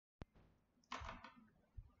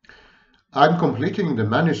I'm completing the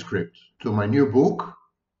manuscript to my new book,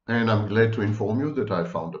 and I'm glad to inform you that I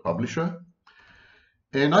found a publisher.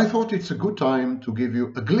 And I thought it's a good time to give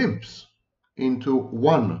you a glimpse into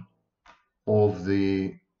one of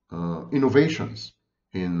the innovations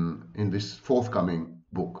in this forthcoming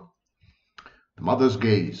book, the mother's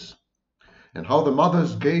gaze, and how the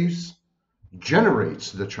mother's gaze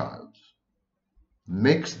generates the child,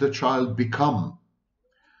 makes the child become,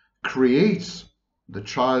 creates the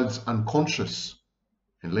child's unconscious,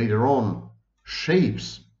 and later on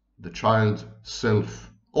shapes the child's self.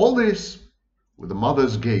 All this with the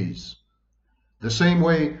mother's gaze. The same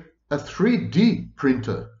way a 3D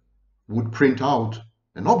printer would print out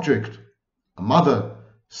an object, a mother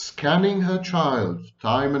scanning her child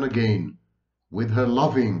time and again with her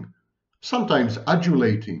loving, sometimes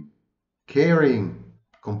adulating, caring,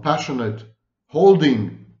 compassionate,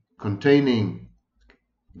 holding, containing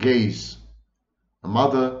gaze. A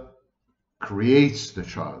mother creates the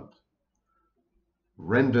child,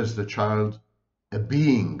 renders the child a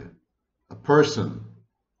being, a person.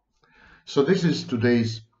 So this is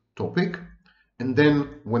today's topic. And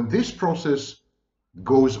then when this process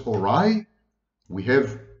goes awry, we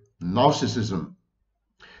have narcissism.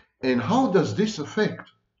 And how does this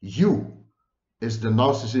affect you as the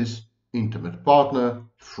narcissist's intimate partner,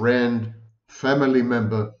 friend, family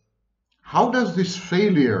member? How does this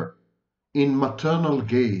failure in maternal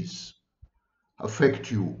gaze affect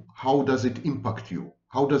you? How does it impact you?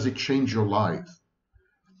 How does it change your life?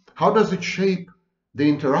 How does it shape the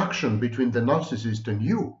interaction between the narcissist and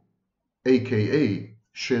you, aka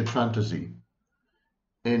shared fantasy?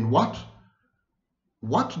 And what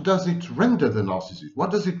does it render the narcissist?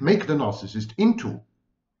 What does it make the narcissist into?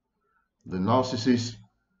 The narcissist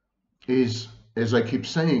is, as I keep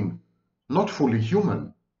saying, not fully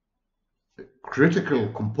human. Critical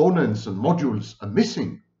components and modules are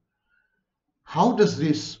missing. How does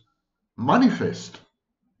this manifest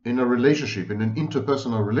in a relationship, in an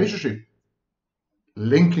interpersonal relationship,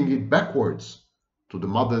 linking it backwards to the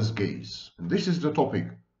mother's gaze? And this is the topic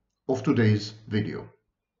of today's video.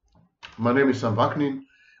 My name is Sam Vaknin.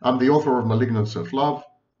 I'm the author of Malignant Self-Love,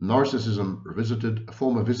 Narcissism Revisited, a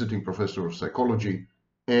former visiting professor of psychology,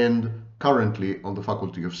 and currently on the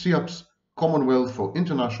faculty of CIAPS, Commonwealth for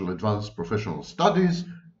International Advanced Professional Studies,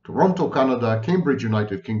 Toronto, Canada, Cambridge,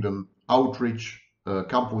 United Kingdom, Outreach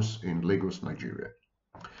campus in Lagos, Nigeria.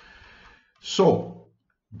 So,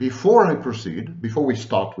 before I proceed, before we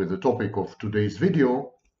start with the topic of today's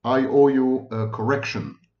video, I owe you a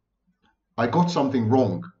correction. I got something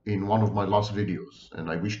wrong in one of my last videos, and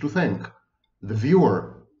I wish to thank the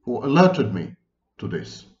viewer who alerted me to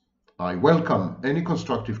this. I welcome any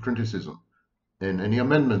constructive criticism and any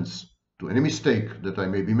amendments to any mistake that I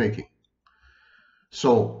may be making.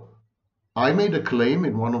 So, I made a claim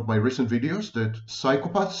in one of my recent videos that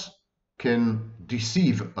psychopaths can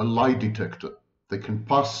deceive a lie detector. They can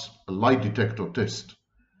pass a lie detector test.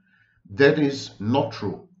 That is not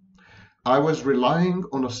true. I was relying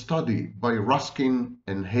on a study by Ruskin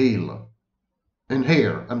and Hare.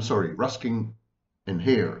 Ruskin and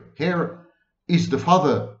Hare. Hare is the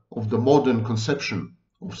father of the modern conception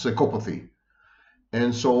of psychopathy.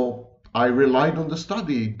 And so I relied on the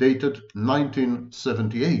study dated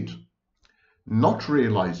 1978, not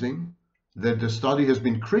realizing that the study has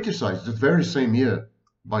been criticized the very same year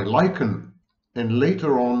by Lacan and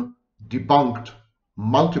later on debunked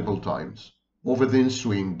multiple times over the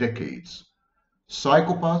ensuing decades.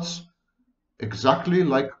 Psychopaths, exactly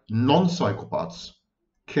like non-psychopaths,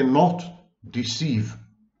 cannot deceive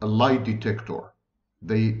a lie detector.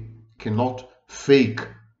 They cannot fake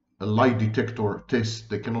a lie detector test.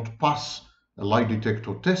 They cannot pass a lie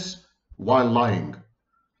detector test while lying,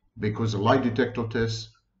 because a lie detector test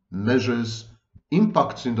measures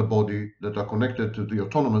impacts in the body that are connected to the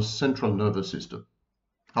autonomous central nervous system.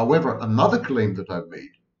 However, another claim that I've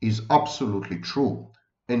made is absolutely true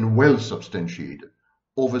and well substantiated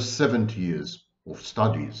over 70 years of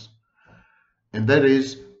studies. And that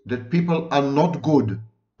is that people are not good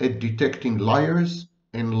at detecting liars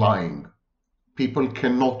and lying. People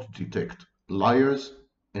cannot detect liars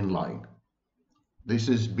and lying. This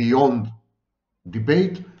is beyond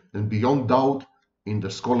debate and beyond doubt in the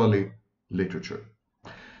scholarly literature.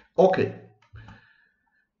 Okay,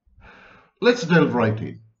 let's delve right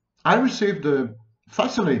in. I received a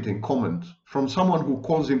fascinating comment from someone who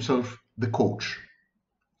calls himself the coach.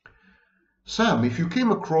 Sam, if you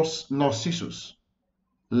came across Narcissus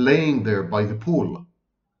laying there by the pool,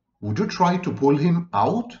 would you try to pull him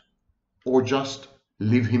out or just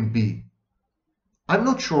leave him be? I'm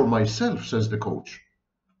not sure myself, says the coach.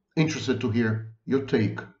 Interested to hear your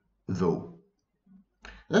take, though.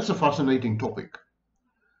 That's a fascinating topic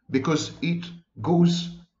because it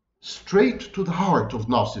goes straight to the heart of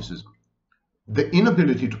narcissism. The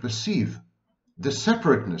inability to perceive the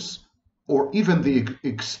separateness or even the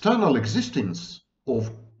external existence of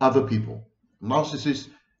other people. Narcissist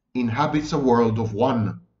inhabits a world of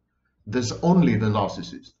one. There's only the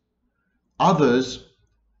narcissist. Others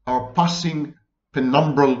are passing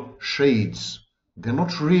penumbral shades. They're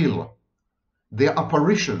not real. They're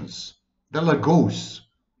apparitions. They're like ghosts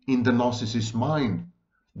in the narcissist's mind.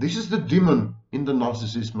 This is the demon in the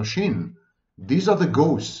narcissist machine. These are the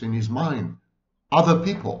ghosts in his mind. Other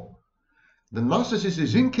people. The narcissist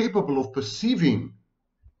is incapable of perceiving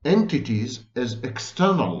entities as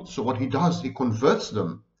external. So what he does, he converts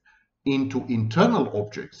them into internal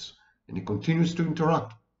objects, and he continues to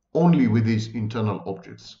interact only with these internal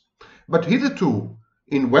objects. But hitherto,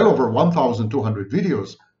 in well over 1,200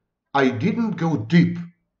 videos, I didn't go deep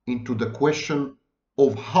into the question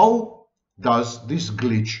of how does this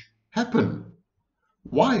glitch happen?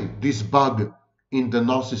 Why this bug in the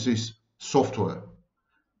narcissist software?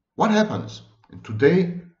 What happens? And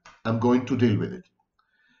today I'm going to deal with it.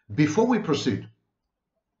 Before we proceed,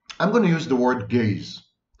 I'm going to use the word gaze.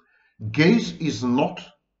 Gaze is not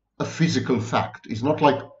a physical fact. It's not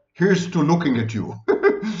like, here's to looking at you.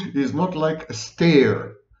 It's not like a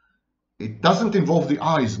stare. It doesn't involve the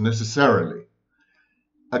eyes necessarily.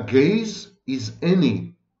 A gaze is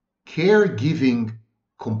any caregiving,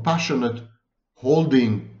 compassionate,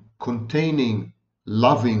 holding, containing,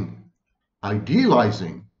 loving,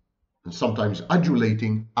 idealizing, and sometimes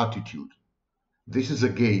adulating attitude. This is a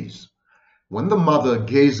gaze. When the mother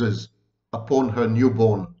gazes upon her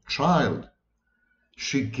newborn child,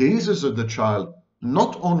 she gazes at the child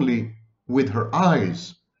not only with her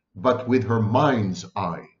eyes, but with her mind's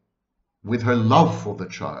eye, with her love for the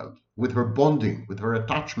child, with her bonding, with her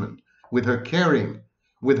attachment, with her caring,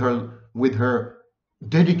 with her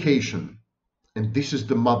dedication. And this is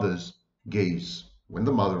the mother's gaze, when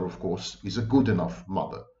the mother, of course, is a good enough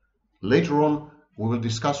mother. Later on, we will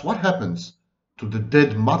discuss what happens to the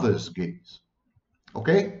dead mother's gaze.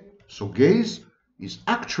 Okay? So gaze is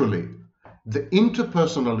actually the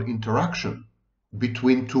interpersonal interaction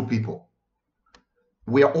between two people.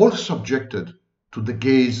 We are all subjected to the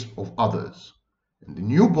gaze of others. And the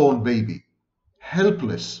newborn baby,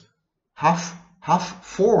 helpless, half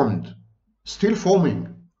formed, still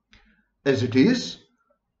forming, as it is,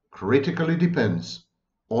 critically depends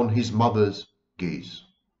on his mother's gaze.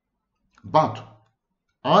 But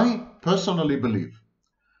I personally believe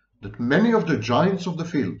that many of the giants of the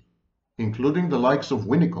field, including the likes of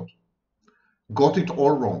Winnicott, got it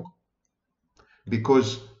all wrong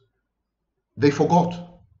because they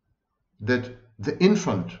forgot that the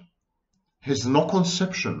infant has no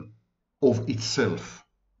conception of itself.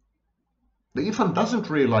 The infant doesn't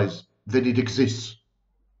realize that it exists.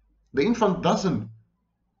 The infant doesn't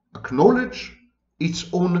acknowledge its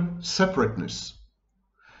own separateness.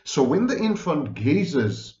 So when the infant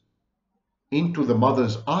gazes into the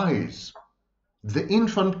mother's eyes, the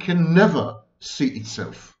infant can never see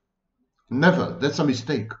itself. Never. That's a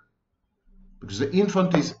mistake. Because the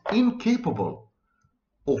infant is incapable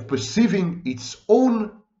of perceiving its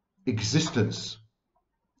own existence.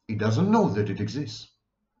 It doesn't know that it exists.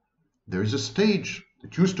 There is a stage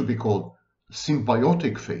that used to be called the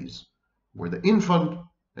symbiotic phase, where the infant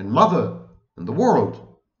and mother and the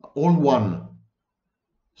world are all one.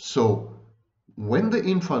 So when the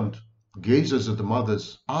infant gazes at the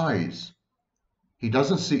mother's eyes, he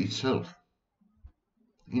doesn't see itself.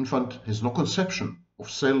 The infant has no conception of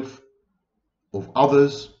self, of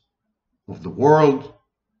others, of the world.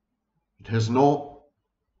 It has no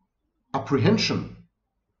apprehension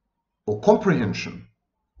or comprehension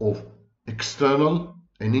of external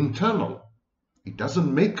and internal. It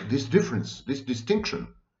doesn't make this difference, this distinction.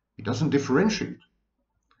 It doesn't differentiate.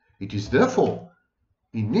 It is therefore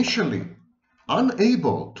initially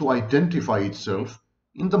unable to identify itself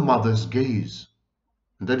in the mother's gaze.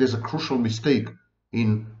 And that is a crucial mistake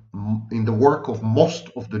in the work of most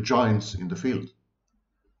of the giants in the field.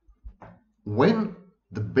 When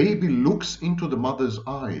the baby looks into the mother's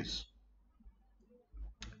eyes,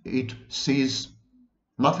 it sees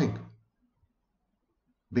nothing,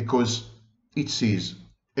 because it sees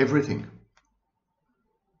everything.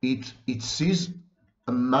 It sees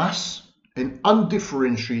a mass, an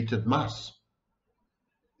undifferentiated mass.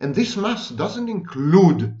 And this mass doesn't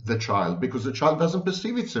include the child, because the child doesn't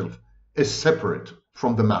perceive itself as separate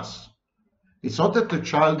from the mass. It's not that the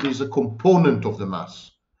child is a component of the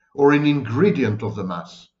mass or an ingredient of the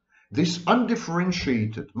mass. This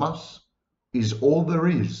undifferentiated mass is all there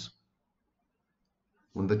is.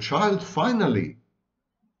 When the child finally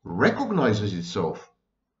recognizes itself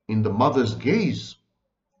in the mother's gaze,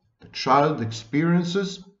 the child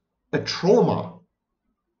experiences a trauma.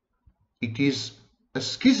 It is a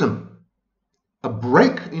schism, a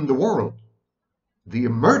break in the world, the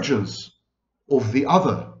emergence of the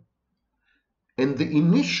other. And the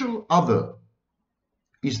initial other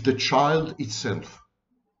is the child itself.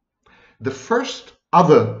 The first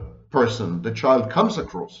other person the child comes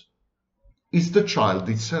across is the child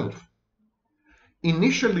itself.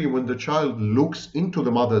 Initially, when the child looks into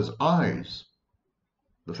the mother's eyes,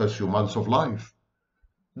 the first few months of life,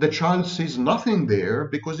 the child sees nothing there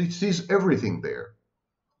because it sees everything there.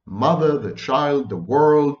 Mother, the child, the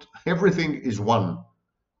world, everything is one.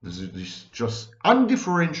 This is just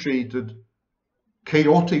undifferentiated,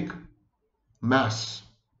 chaotic mass.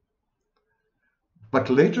 But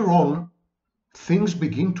later on, things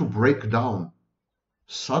begin to break down.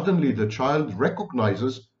 Suddenly the child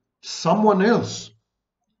recognizes someone else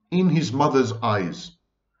in his mother's eyes.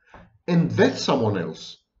 And that someone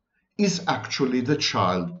else is actually the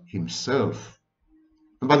child himself.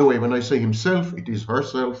 And by the way, when I say himself, it is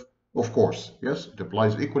herself, of course. Yes, it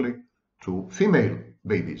applies equally to female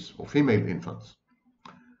babies or female infants.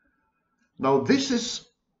 Now, this is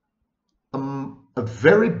a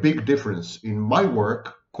very big difference in my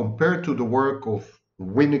work compared to the work of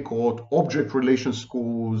Winnicott, object relation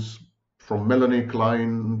schools, from Melanie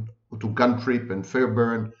Klein to Guntrip and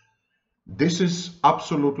Fairbairn. This is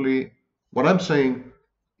absolutely, what I'm saying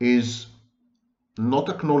is not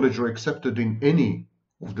acknowledged or accepted in any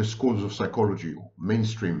of the schools of psychology or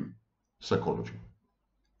mainstream psychology.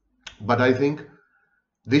 But I think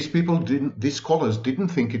these scholars didn't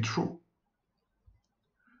think it through.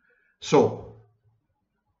 So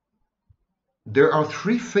there are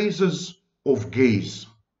three phases of gaze.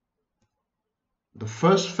 The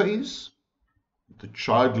first phase, the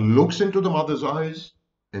child looks into the mother's eyes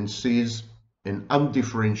and sees an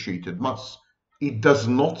undifferentiated mass. It does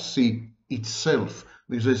not see itself.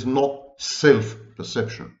 This is not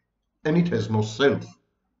self-perception. And it has no self,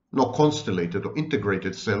 no constellated or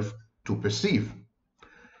integrated self to perceive.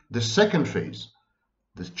 The second phase,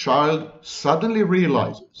 the child suddenly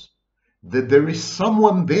realizes that there is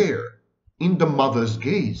someone there in the mother's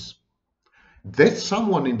gaze. That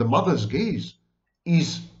someone in the mother's gaze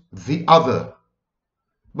is the other.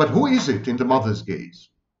 But who is it in the mother's gaze?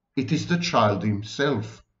 It is the child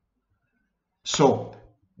himself. So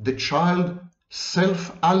the child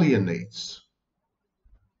self-alienates.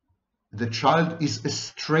 The child is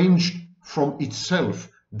estranged from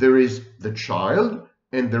itself. There is the child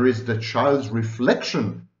and there is the child's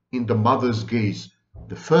reflection in the mother's gaze,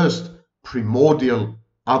 the first primordial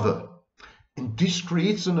other. And this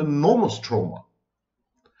creates an enormous trauma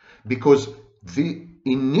because the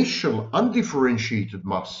initial undifferentiated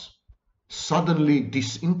mass suddenly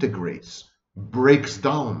disintegrates, breaks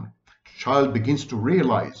down. The child begins to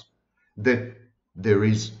realize that there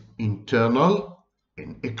is internal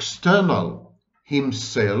and external,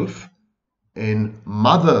 himself and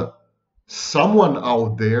mother, someone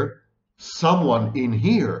out there, someone in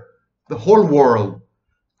here. The whole world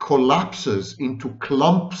collapses into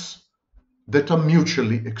clumps that are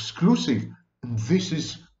mutually exclusive. And this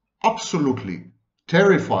is absolutely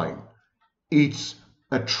terrifying. It's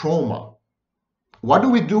a trauma. What do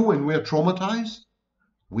we do when we are traumatized?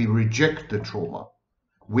 We reject the trauma.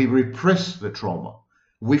 We repress the trauma.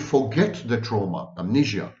 We forget the trauma,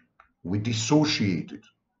 amnesia. We dissociate it.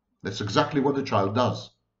 That's exactly what the child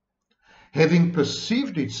does. Having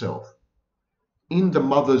perceived itself in the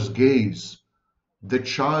mother's gaze, the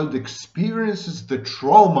child experiences the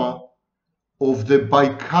trauma of the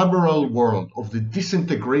bicameral world, of the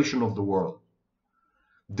disintegration of the world.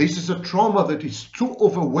 This is a trauma that is too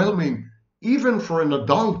overwhelming even for an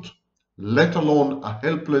adult, let alone a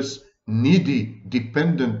helpless, needy,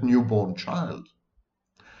 dependent newborn child.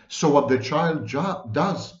 So what the child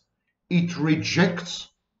does, it rejects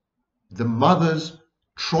the mother's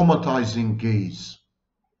traumatizing gaze.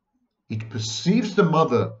 It perceives the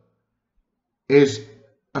mother as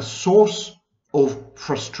a source of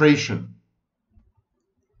frustration.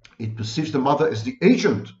 It perceives the mother as the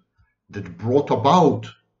agent that brought about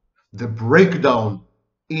the breakdown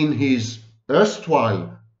in his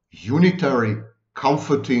erstwhile unitary,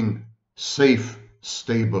 comforting, safe,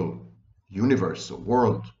 stable universe or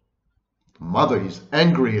world. The mother is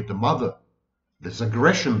angry at the mother. There's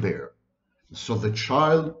aggression there. So the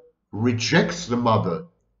child rejects the mother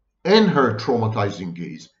and her traumatizing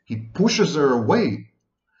gaze. He pushes her away.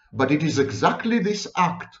 But it is exactly this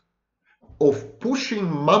act of pushing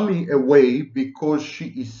mommy away because she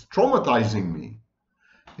is traumatizing me.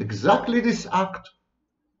 Exactly this act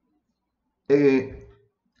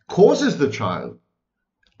causes the child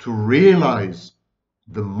to realize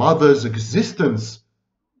the mother's existence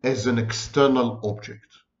as an external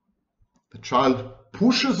object. The child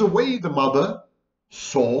pushes away the mother,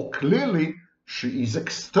 so clearly she is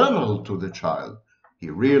external to the child. He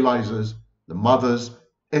realizes the mother's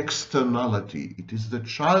externality. It is the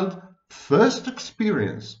child's first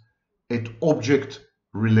experience at object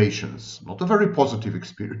relations. Not a very positive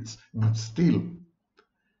experience, but still,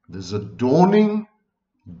 there's a dawning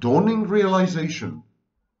realization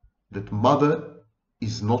that mother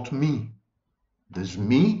is not me. There's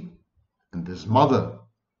me and there's mother.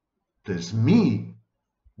 There's me,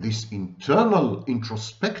 this internal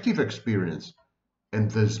introspective experience, and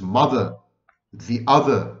there's mother, the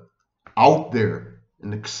other, out there,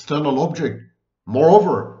 an external object.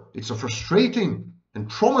 Moreover, it's a frustrating and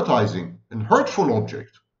traumatizing and hurtful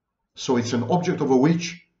object. So it's an object over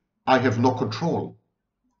which I have no control.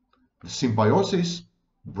 The symbiosis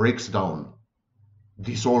breaks down,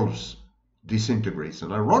 dissolves, disintegrates.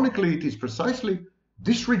 And ironically, it is precisely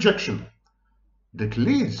this rejection that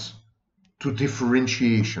leads to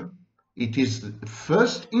differentiation. It is the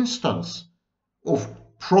first instance of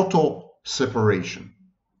proto-separation.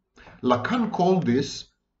 Lacan called this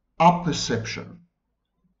apperception.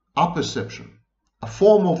 Apperception, a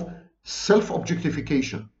form of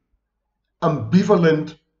self-objectification,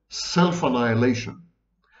 ambivalent self-alienation.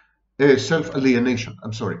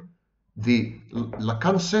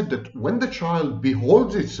 Lacan said that when the child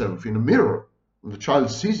beholds itself in a mirror, when the child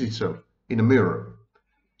sees itself in a mirror,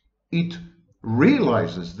 it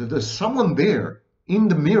realizes that there's someone there in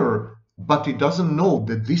the mirror, but it doesn't know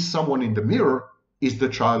that this someone in the mirror is the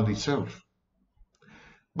child itself.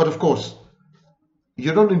 But of course,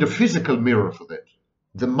 you don't need a physical mirror for that.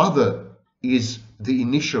 The mother is the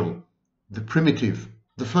initial, the primitive,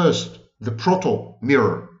 the first, the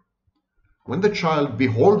proto-mirror. When the child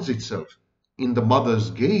beholds itself in the mother's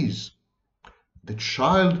gaze, the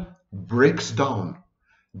child breaks down.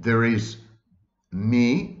 There is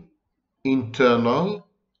me, internal,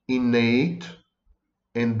 innate,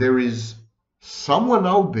 and there is someone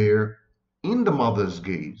out there in the mother's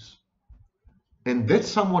gaze. And that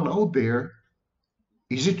someone out there,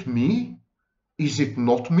 is it me? Is it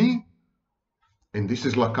not me? And this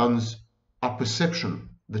is Lacan's apperception.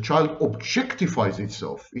 The child objectifies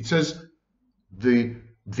itself. It says the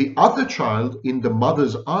other child in the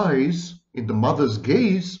mother's eyes, in the mother's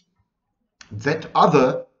gaze, that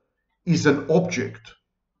other is an object.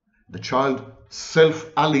 The child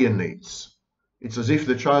self-alienates. It's as if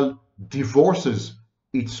the child divorces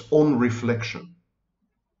its own reflection.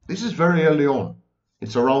 This is very early on.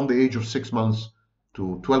 It's around the age of 6 months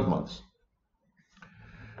to 12 months.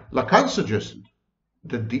 Lacan suggested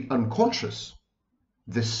that the unconscious,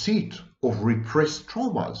 the seat of repressed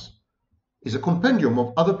traumas, is a compendium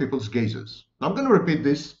of other people's gazes. Now I'm going to repeat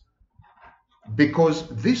this because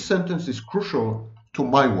this sentence is crucial to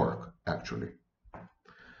my work, actually.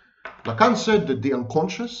 Lacan said that the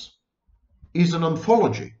unconscious is an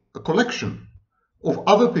anthology, a collection of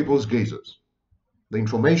other people's gazes, the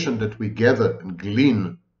information that we gather and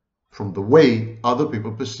glean from the way other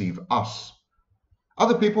people perceive us.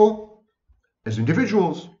 Other people as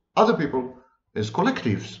individuals, other people as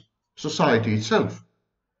collectives, society itself.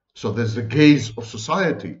 So there's the gaze of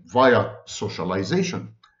society via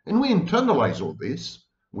socialization. And we internalize all this,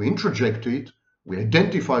 we introject it, we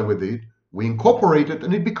identify with it, we incorporate it,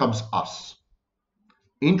 and it becomes us.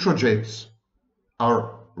 Introjects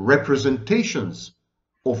are representations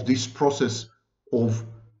of this process of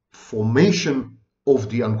formation of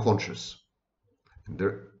the unconscious.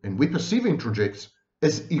 And we perceive introjects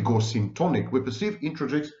as egosyntonic. We perceive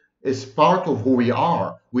introjects as part of who we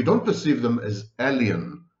are. We don't perceive them as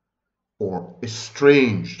alien or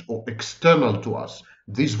estranged or external to us.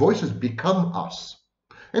 These voices become us.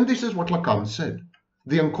 And this is what Lacan said.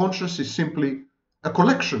 The unconscious is simply a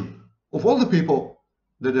collection of all the people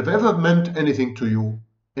that have ever meant anything to you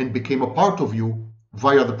and became a part of you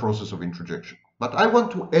via the process of introjection. But I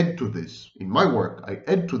want to add to this. In my work, I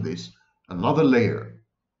add to this another layer.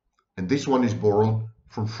 And this one is borrowed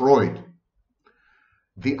from Freud.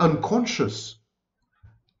 The unconscious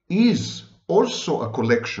is also a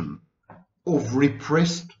collection of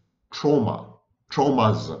repressed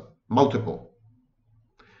traumas, multiple.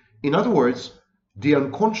 In other words, the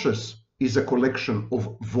unconscious is a collection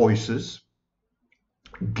of voices,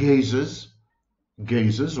 gazes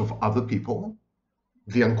of other people.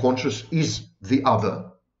 The unconscious is the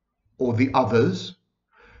other or the others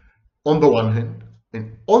on the one hand,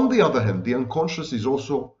 and on the other hand, the unconscious is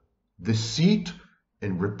also the seat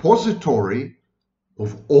and repository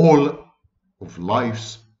of all of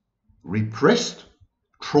life's repressed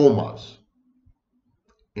traumas.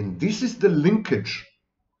 And this is the linkage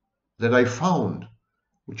that I found,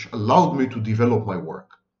 which allowed me to develop my work.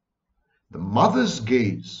 The mother's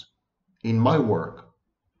gaze in my work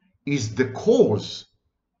is the cause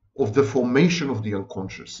of the formation of the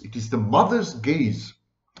unconscious. It is the mother's gaze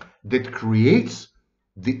that creates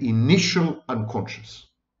the initial unconscious.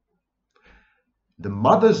 The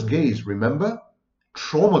mother's gaze, remember,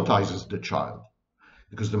 traumatizes the child,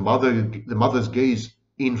 because the mother's gaze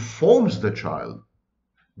informs the child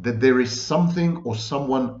that there is something or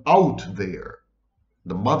someone out there.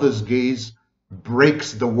 The mother's gaze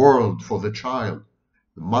breaks the world for the child.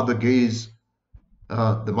 The mother's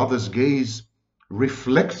gaze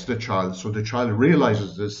reflects the child, so the child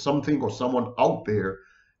realizes there's something or someone out there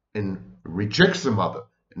and rejects the mother.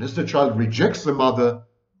 And as the child rejects the mother,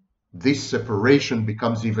 this separation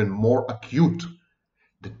becomes even more acute.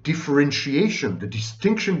 The differentiation, the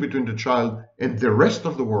distinction between the child and the rest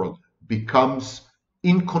of the world becomes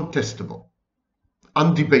incontestable,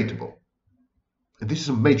 undebatable. And this is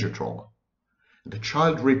a major trauma. The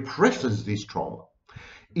child represses this trauma.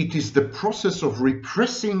 It is the process of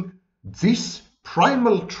repressing this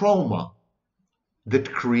primal trauma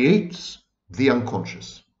that creates the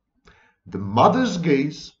unconscious. The mother's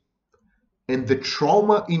gaze and the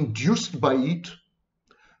trauma induced by it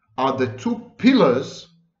are the two pillars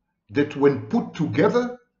that, when put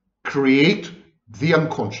together, create the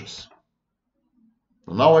unconscious.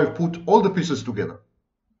 Now I've put all the pieces together.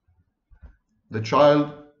 The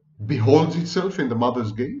child beholds itself in the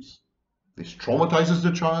mother's gaze. This traumatizes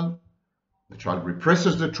the child. The child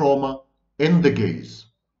represses the trauma and the gaze.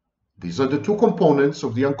 These are the two components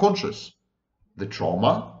of the unconscious: the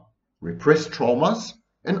trauma, repressed traumas,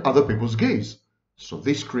 and other people's gaze. So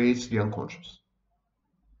this creates the unconscious.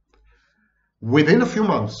 Within a few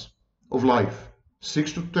months of life,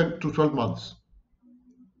 6 to 10 to 12 months,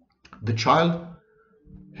 the child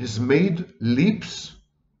has made leaps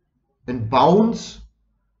and bounds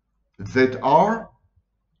that are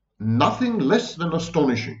nothing less than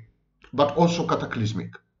astonishing, but also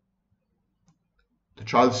cataclysmic. The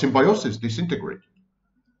child's symbiosis disintegrates.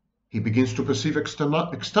 He begins to perceive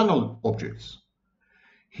external objects.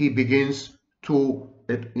 He begins to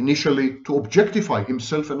initially to objectify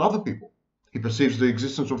himself and other people. He perceives the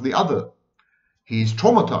existence of the other. He is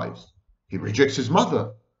traumatized. He rejects his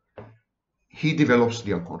mother. He develops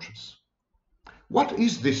the unconscious. What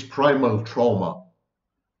is this primal trauma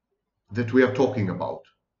that we are talking about?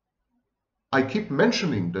 I keep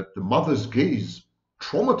mentioning that the mother's gaze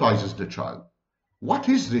traumatizes the child. What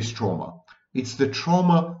is this trauma? It's the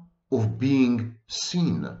trauma of being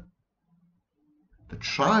seen. The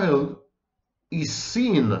child is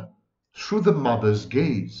seen through the mother's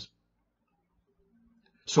gaze.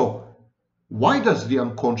 So, why does the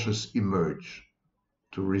unconscious emerge?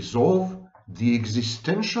 To resolve the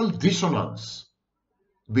existential dissonance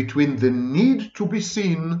between the need to be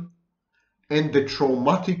seen and the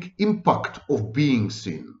traumatic impact of being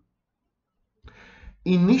seen.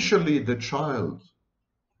 Initially, the child,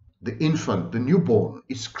 the infant, the newborn,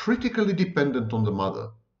 is critically dependent on the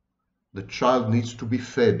mother. The child needs to be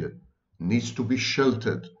fed, needs to be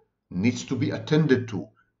sheltered, needs to be attended to,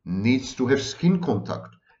 needs to have skin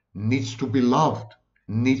contact, needs to be loved,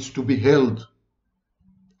 needs to be held.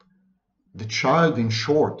 The child, in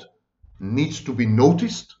short, needs to be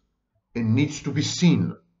noticed and needs to be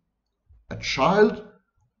seen. A child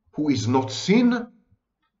who is not seen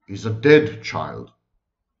is a dead child.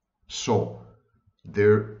 So,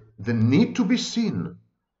 the need to be seen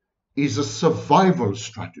is a survival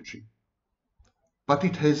strategy. But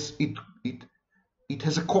it has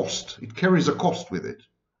a cost. It carries a cost with it.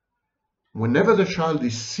 Whenever the child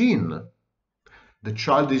is seen, the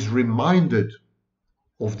child is reminded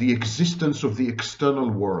of the existence of the external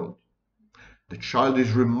world. The child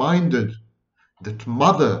is reminded that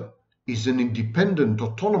mother is an independent,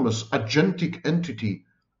 autonomous, agentic entity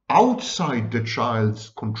outside the child's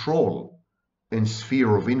control and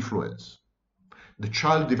sphere of influence. The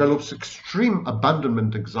child develops extreme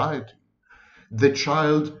abandonment anxiety. The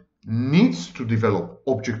child needs to develop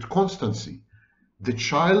object constancy. The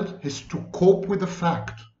child has to cope with the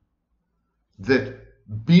fact that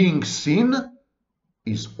being seen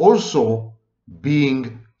is also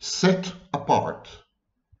being set apart,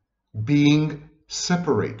 being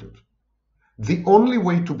separated. The only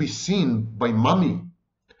way to be seen by mommy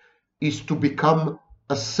is to become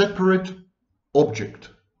a separate object.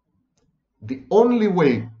 The only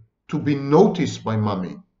way to be noticed by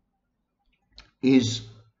mommy is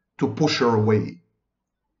to push her away.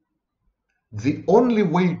 The only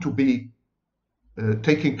way to be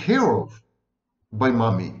taken care of by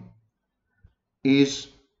mommy is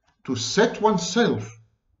to set oneself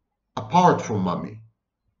apart from mommy.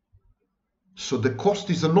 So the cost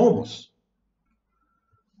is enormous.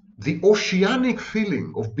 The oceanic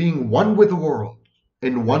feeling of being one with the world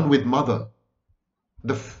and one with mother,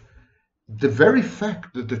 the very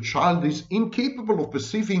fact that the child is incapable of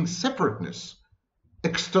perceiving separateness,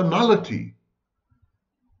 externality,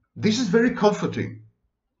 this is very comforting.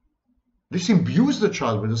 This imbues the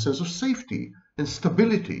child with a sense of safety and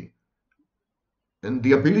stability and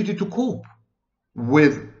the ability to cope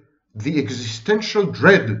with the existential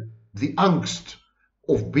dread, the angst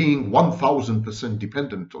of being 1000%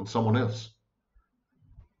 dependent on someone else.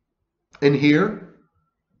 And here,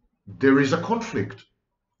 there is a conflict,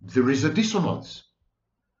 there is a dissonance.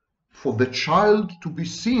 For the child to be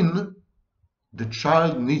seen, the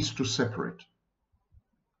child needs to separate.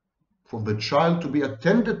 For the child to be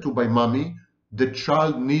attended to by mommy, the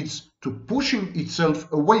child needs to pushing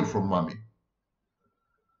itself away from mommy.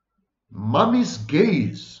 Mommy's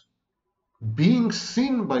gaze, being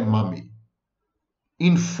seen by mommy,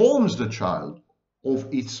 informs the child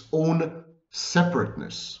of its own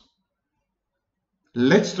separateness,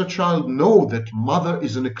 lets the child know that mother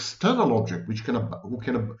is an external object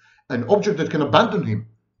an object that can abandon him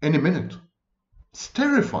any minute. It's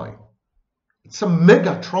terrifying. It's a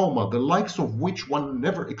mega trauma, the likes of which one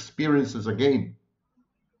never experiences again.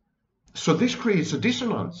 So this creates a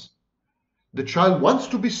dissonance. The child wants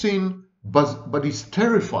to be seen, but is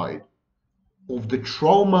terrified of the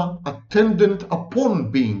trauma attendant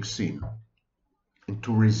upon being seen. And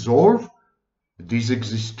to resolve this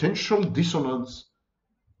existential dissonance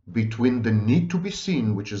between the need to be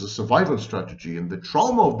seen, which is a survival strategy, and the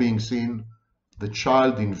trauma of being seen, the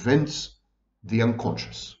child invents the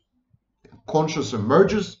unconscious. The unconscious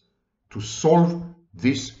emerges to solve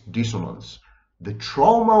this dissonance. The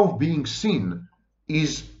trauma of being seen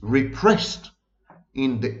is repressed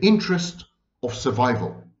in the interest of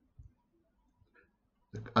survival.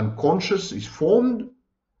 The unconscious is formed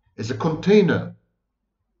as a container,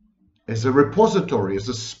 as a repository, as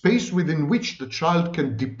a space within which the child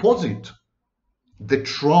can deposit the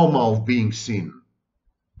trauma of being seen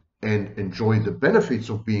and enjoy the benefits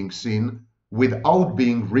of being seen without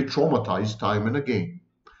being re-traumatized time and again.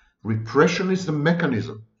 Repression is the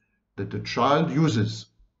mechanism that the child uses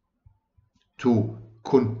to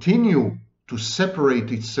continue to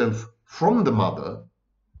separate itself from the mother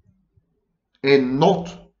and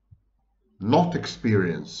not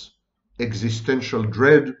experience existential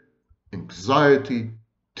dread, anxiety,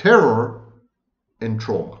 terror, and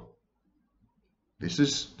trauma. This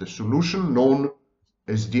is the solution known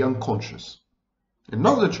as the unconscious. And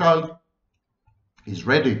now the child is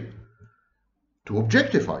ready to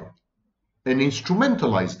objectify and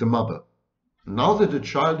instrumentalize the mother. Now that the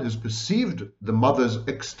child has perceived the mother's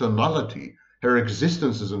externality, her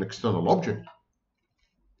existence as an external object,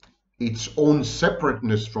 its own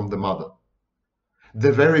separateness from the mother,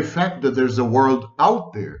 the very fact that there's a world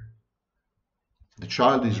out there, the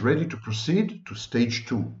child is ready to proceed to stage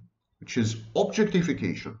 2, which is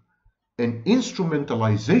objectification and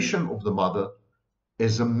instrumentalization of the mother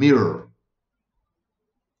as a mirror.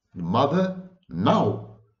 The mother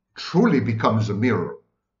now truly becomes a mirror.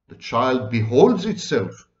 The child beholds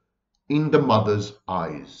itself in the mother's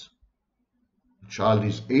eyes. The child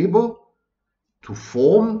is able to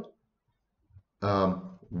form a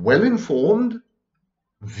well-informed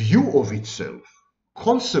view of itself,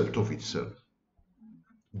 concept of itself,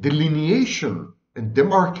 delineation and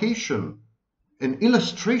demarcation and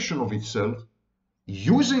illustration of itself,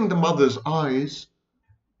 using the mother's eyes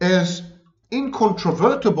as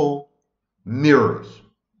incontrovertible mirrors.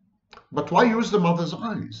 But why use the mother's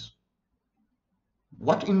eyes?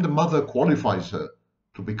 What in the mother qualifies her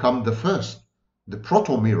to become the first, the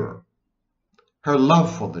proto-mirror? Her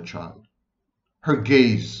love for the child, her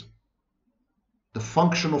gaze, the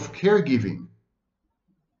function of caregiving.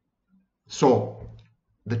 So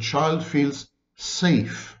the child feels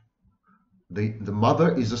safe. The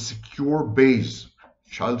mother is a secure base.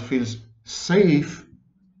 The child feels safe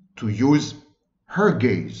to use her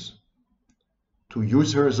gaze, to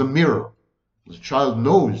use her as a mirror. The child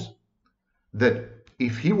knows that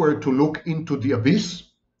if he were to look into the abyss,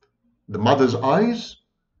 the mother's eyes,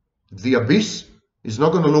 the abyss is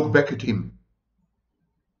not going to look back at him.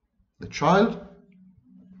 The child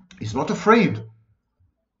is not afraid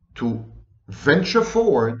to venture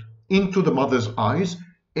forward into the mother's eyes,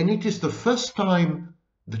 and it is the first time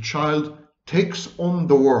the child takes on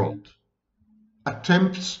the world,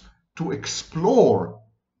 attempts to explore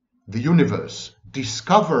the universe,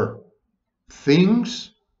 discover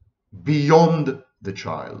things beyond the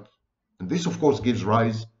child. And this, of course, gives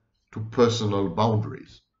rise to personal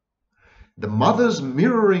boundaries. The mother's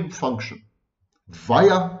mirroring function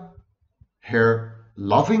via her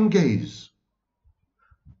loving gaze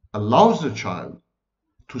allows the child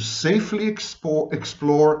to safely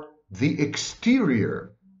explore the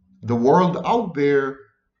exterior, the world out there,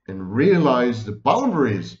 and realize the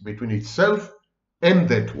boundaries between itself and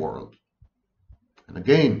that world. And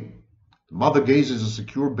again, the mother gaze is a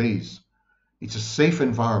secure base. It's a safe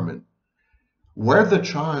environment where the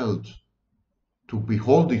child to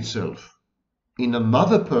behold itself in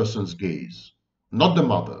another person's gaze, not the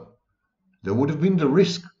mother, there would have been the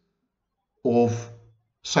risk of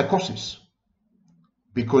psychosis.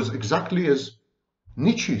 Because exactly as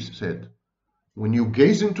Nietzsche said, when you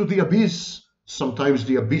gaze into the abyss, sometimes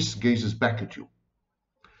the abyss gazes back at you.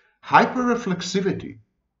 Hyperreflexivity,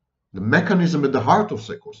 the mechanism at the heart of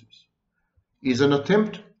psychosis, is an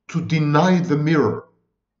attempt to deny the mirror.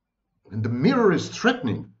 And the mirror is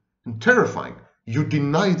threatening and terrifying. You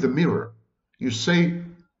deny the mirror. You say,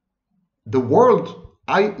 the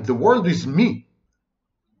world is me.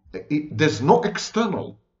 There's no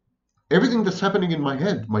external. Everything that's happening in my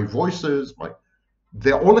head, my voices,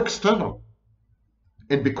 they're all external.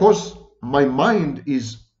 And because my mind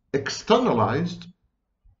is externalized,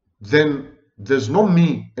 then there's no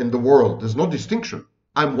me and the world. There's no distinction.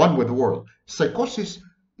 I'm one with the world. Psychosis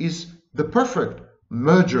is the perfect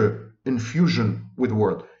merger and fusion with the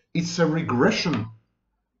world. It's a regression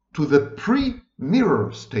to the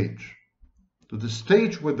pre-mirror stage, to the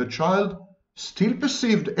stage where the child still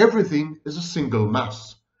perceived everything as a single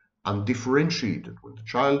mass, undifferentiated, when the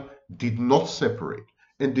child did not separate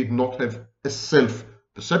and did not have a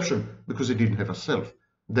self-perception because it didn't have a self.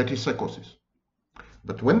 That is psychosis.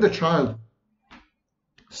 But when the child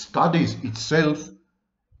studies itself,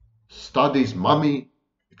 studies mommy,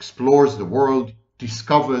 explores the world,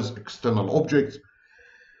 discovers external objects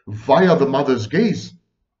via the mother's gaze,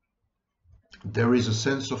 there is a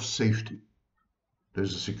sense of safety.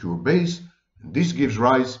 There's a secure base, and this gives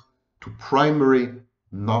rise to primary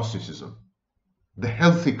narcissism, the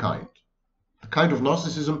healthy kind, the kind of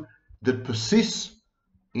narcissism that persists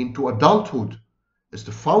into adulthood as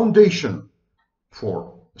the foundation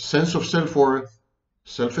for a sense of self-worth,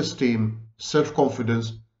 self-esteem,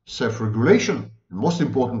 self-confidence, self-regulation, and most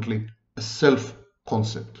importantly, a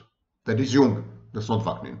self-concept. That is Jung, that's not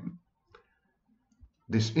Wagner.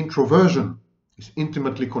 This introversion is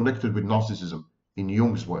intimately connected with narcissism in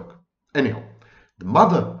Jung's work. Anyhow, the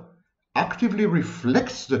mother actively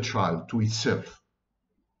reflects the child to itself.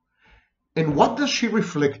 And what does she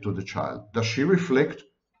reflect to the child? Does she reflect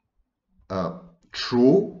a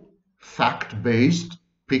true, fact-based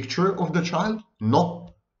picture of the child?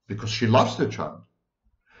 No, because she loves the child.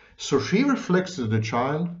 So she reflects to the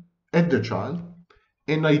child,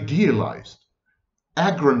 an idealized,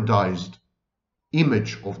 aggrandized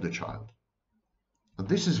image of the child. And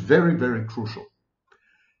this is very, very crucial.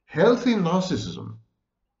 Healthy narcissism,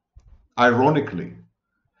 ironically,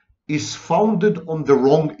 is founded on the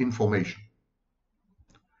wrong information.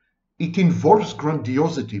 It involves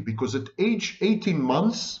grandiosity because at age 18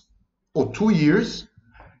 months or 2 years,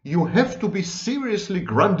 you have to be seriously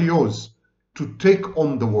grandiose to take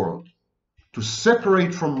on the world, to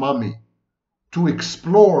separate from mommy, to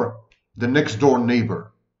explore the next door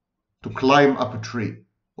neighbor, to climb up a tree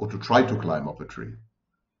or to try to climb up a tree,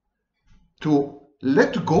 to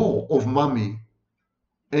let go of mommy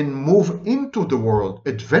and move into the world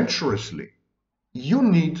adventurously. You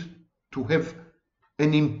need to have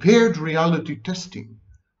an impaired reality testing,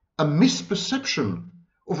 a misperception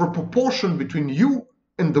of a proportion between you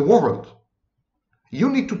and the world. You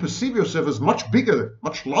need to perceive yourself as much bigger,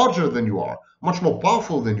 much larger than you are, much more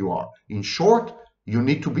powerful than you are. In short, you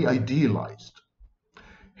need to be idealized.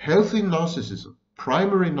 Healthy narcissism,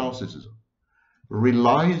 primary narcissism,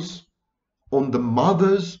 relies on the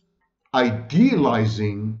mother's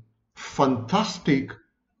idealizing, fantastic,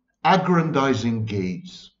 aggrandizing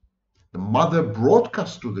gaze. The mother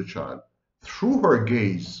broadcasts to the child through her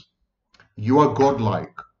gaze, you are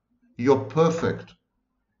godlike, you're perfect,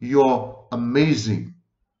 you're amazing,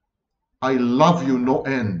 I love you no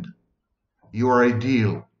end, you are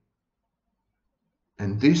ideal.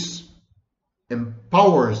 And this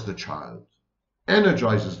empowers the child,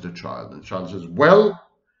 energizes the child, and the child says, well,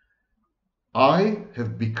 I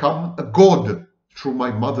have become a god through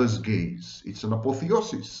my mother's gaze. It's an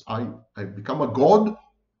apotheosis. I've become a god,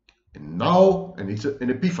 and now, and it's an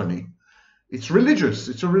epiphany. It's religious.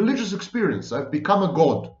 It's a religious experience. I've become a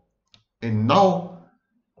god, and now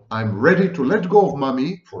I'm ready to let go of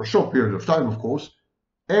mommy for a short period of time, of course,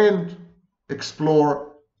 and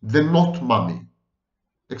explore the not mommy.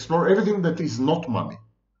 Explore everything that is not mommy.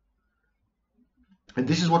 And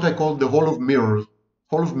this is what I call the hall of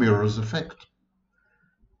mirrors effect.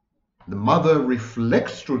 The mother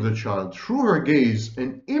reflects to the child, through her gaze,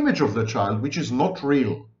 an image of the child which is not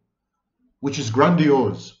real, which is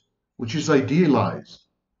grandiose, which is idealized,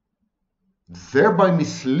 thereby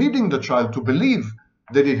misleading the child to believe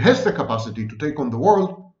that it has the capacity to take on the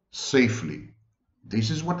world safely. This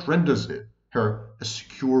is what renders her a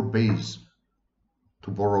secure base,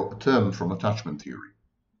 to borrow a term from attachment theory.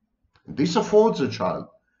 This affords a child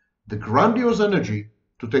the grandiose energy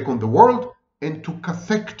to take on the world and to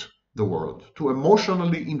cathect the world, to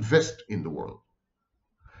emotionally invest in the world.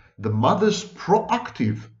 The mother's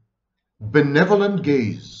proactive, benevolent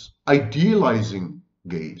gaze, idealizing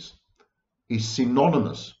gaze, is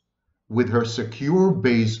synonymous with her secure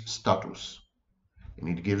base status,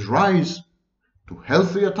 and it gives rise to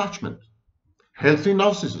healthy attachment, healthy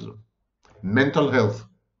narcissism, mental health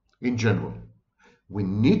in general. We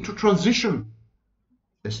need to transition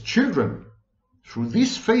as children through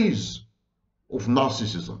this phase of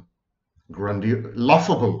narcissism,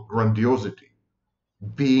 laughable grandiosity,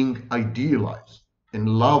 being idealized and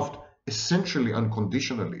loved essentially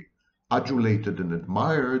unconditionally, adulated and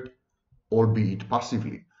admired, albeit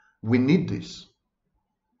passively. We need this.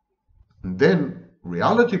 And then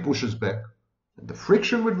reality pushes back, and the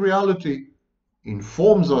friction with reality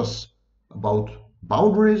informs us about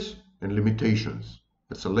boundaries and limitations.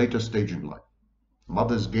 That's a later stage in life.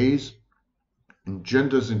 Mother's gaze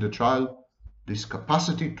engenders in the child this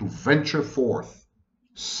capacity to venture forth,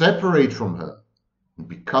 separate from her, and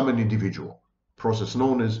become an individual, process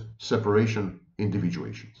known as separation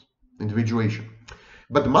individuation.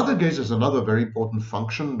 But the mother gaze has another very important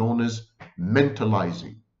function known as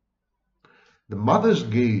mentalizing. The mother's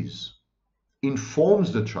gaze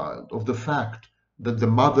informs the child of the fact that the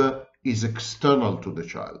mother is external to the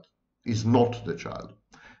child, is not the child.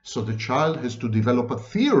 So the child has to develop a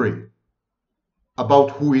theory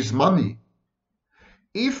about who is mommy.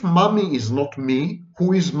 If mommy is not me,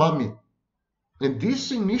 who is mommy? And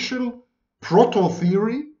this initial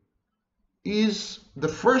proto-theory is the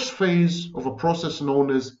first phase of a process known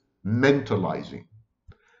as mentalizing.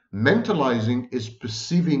 Mentalizing is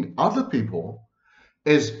perceiving other people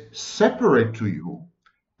as separate to you,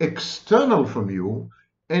 external from you,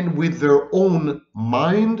 and with their own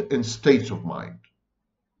mind and states of mind.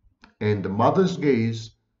 And the mother's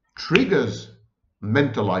gaze triggers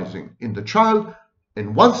mentalizing in the child,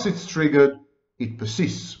 and once it's triggered, it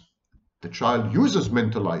persists. The child uses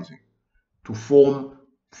mentalizing to form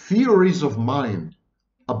theories of mind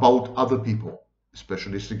about other people,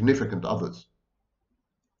 especially significant others.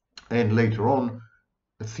 And later on,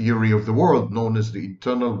 a theory of the world known as the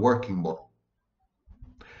internal working model.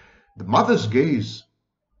 The mother's gaze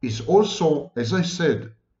is also, as I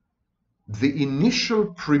said, the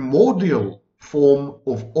initial primordial form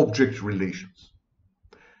of object relations.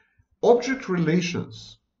 Object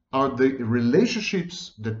relations are the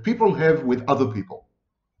relationships that people have with other people.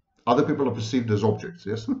 Other people are perceived as objects,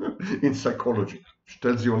 yes? In psychology, which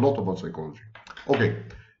tells you a lot about psychology. Okay,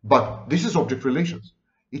 but this is object relations.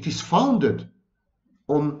 It is founded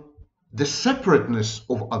on the separateness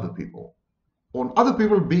of other people, on other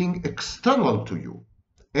people being external to you,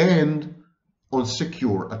 and on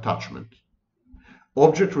secure attachment.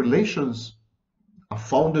 Object relations are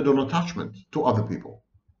founded on attachment to other people.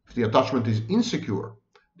 If the attachment is insecure,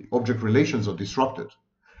 the object relations are disrupted.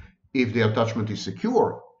 If the attachment is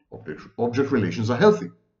secure, object relations are healthy.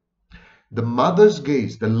 The mother's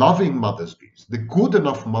gaze, the loving mother's gaze, the good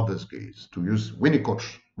enough mother's gaze, to use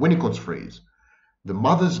Winnicott's phrase, the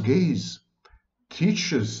mother's gaze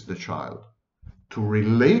teaches the child to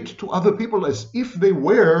relate to other people as if they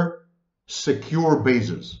were secure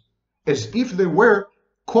bases, as if they were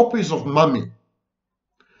copies of mommy.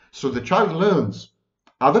 So the child learns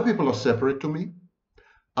other people are separate to me,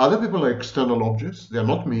 other people are external objects, they are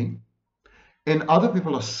not me, and other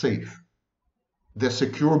people are safe. They're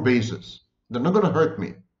secure bases. They're not going to hurt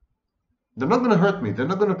me. They're not going to hurt me. They're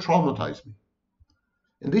not going to traumatize me.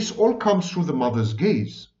 And this all comes through the mother's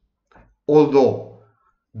gaze. Although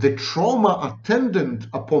the trauma attendant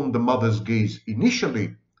upon the mother's gaze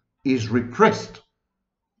initially is repressed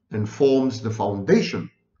and forms the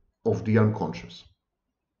foundation of the unconscious.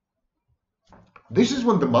 This is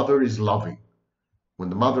when the mother is loving, when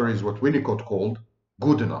the mother is what Winnicott called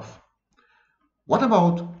good enough. What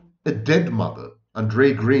about a dead mother?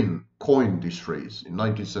 Andre Green coined this phrase in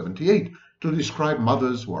 1978 to describe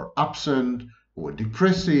mothers who are absent, who are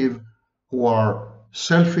depressive, who are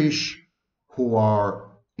selfish, who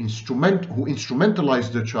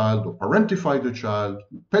instrumentalize the child, or parentify the child,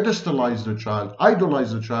 pedestalize the child,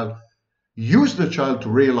 idolize the child, use the child to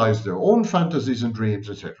realize their own fantasies and dreams,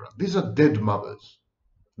 etc. These are dead mothers.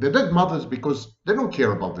 They're dead mothers because they don't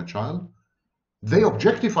care about the child. They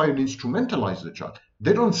objectify and instrumentalize the child.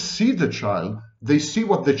 They don't see the child, they see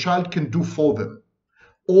what the child can do for them.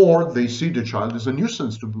 Or they see the child as a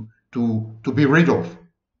nuisance to be rid of.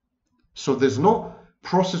 So there's no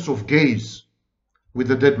process of gaze with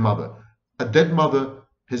a dead mother. A dead mother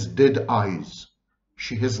has dead eyes.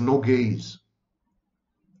 She has no gaze.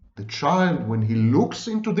 The child, when he looks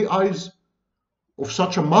into the eyes of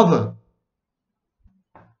such a mother,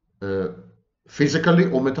 physically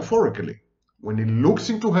or metaphorically, when he looks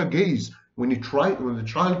into her gaze, when the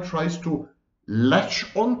child tries to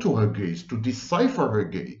latch onto her gaze, to decipher her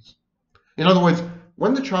gaze. In other words,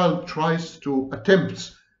 when the child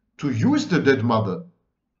attempts to use the dead mother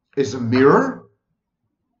as a mirror,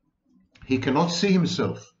 he cannot see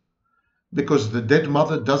himself because the dead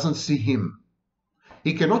mother doesn't see him.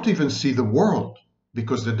 He cannot even see the world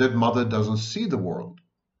because the dead mother doesn't see the world.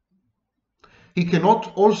 He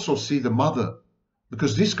cannot also see the mother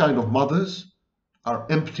because these kind of mothers are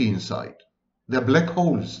empty inside. They're black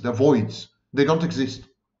holes, they're voids, they don't exist.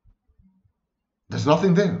 There's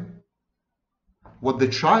nothing there. What the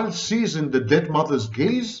child sees in the dead mother's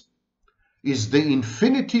gaze is the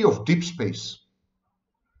infinity of deep space,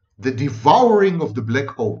 the devouring of the black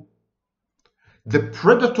hole, the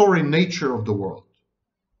predatory nature of the world,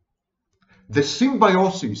 the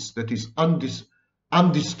symbiosis that is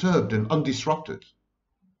undisturbed and undisrupted,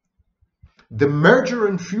 the merger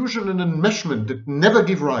and fusion and enmeshment that never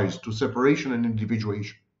give rise to separation and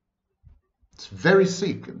individuation. It's very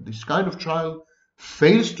sick, and this kind of child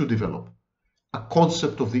fails to develop a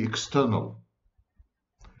concept of the external,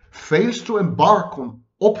 fails to embark on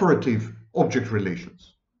operative object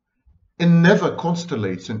relations, and never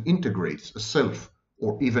constellates and integrates a self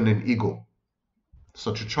or even an ego.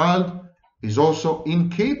 Such a child is also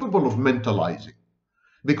incapable of mentalizing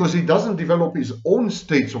because he doesn't develop his own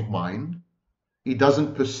states of mind. He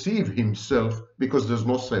doesn't perceive himself because there's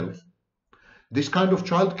no self. This kind of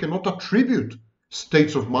child cannot attribute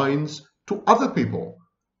states of minds to other people.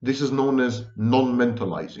 This is known as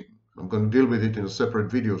non-mentalizing. I'm going to deal with it in a separate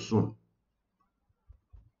video soon.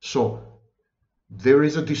 So there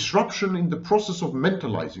is a disruption in the process of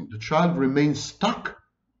mentalizing. The child remains stuck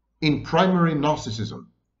in primary narcissism,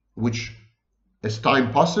 which as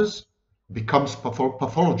time passes becomes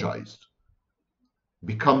pathologized,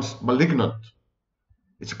 becomes malignant.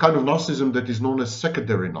 It's a kind of narcissism that is known as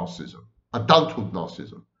secondary narcissism, adulthood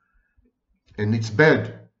narcissism. And it's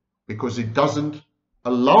bad because it doesn't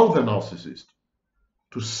allow the narcissist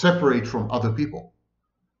to separate from other people.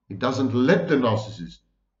 It doesn't let the narcissist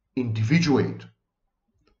individuate.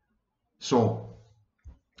 So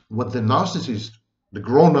what the narcissist, the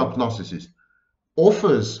grown-up narcissist,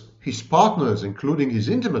 offers his partners, including his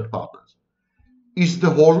intimate partners, is the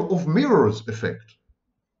hall of mirrors effect,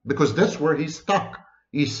 because that's where he's stuck.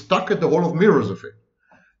 He's stuck at the hall of mirrors effect.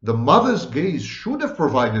 The mother's gaze should have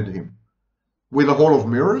provided him with a hall of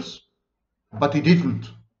mirrors, but he didn't,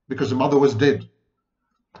 because the mother was dead.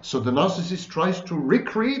 So the narcissist tries to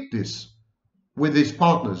recreate this with his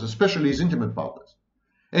partners, especially his intimate partners.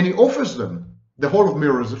 And he offers them the hall of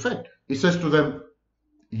mirrors effect. He says to them,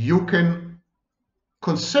 you can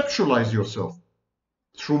conceptualize yourself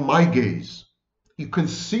through my gaze. You can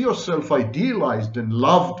see yourself idealized and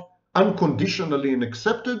loved unconditionally and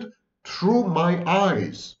accepted through my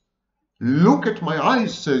eyes. Look at my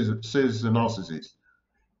eyes, says the narcissist,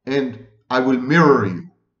 and I will mirror you.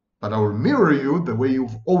 But I will mirror you the way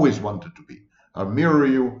you've always wanted to be. I'll mirror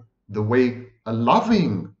you the way a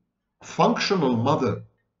loving, functional mother,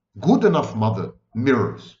 good enough mother,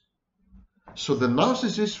 mirrors. So the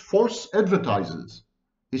narcissist false advertises.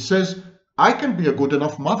 He says, I can be a good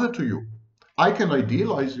enough mother to you. I can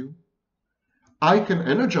idealize you. I can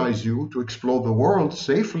energize you to explore the world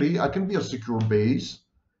safely. I can be a secure base.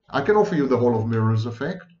 I can offer you the hall of mirrors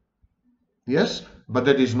effect. Yes, but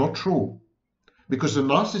that is not true, because the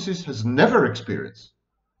narcissist has never experienced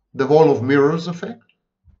the hall of mirrors effect.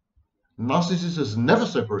 Narcissist has never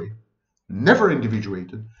separated, never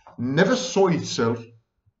individuated, never saw itself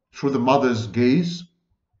through the mother's gaze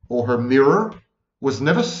or her mirror, was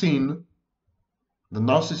never seen. The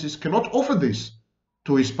narcissist cannot offer this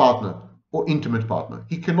to his partner or intimate partner.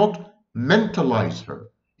 He cannot mentalize her.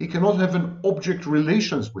 He cannot have an object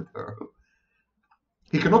relations with her.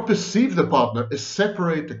 He cannot perceive the partner as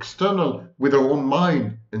separate, external, with her own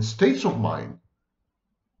mind and states of mind,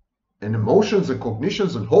 and emotions and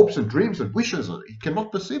cognitions and hopes and dreams and wishes. He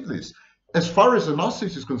cannot perceive this. As far as the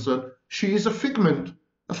narcissist is concerned, she is a figment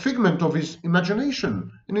of his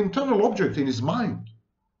imagination, an internal object in his mind.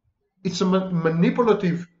 It's a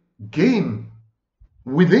manipulative game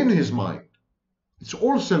within his mind. It's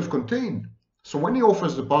all self-contained. So when he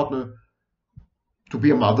offers the partner to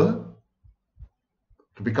be a mother,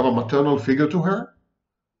 to become a maternal figure to her,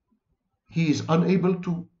 he is unable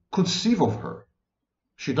to conceive of her.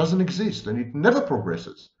 She doesn't exist, and it never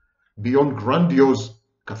progresses beyond grandiose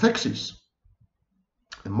cathexis,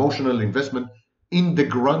 emotional investment in the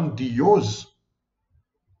grandiose,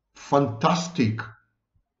 fantastic,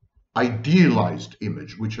 idealized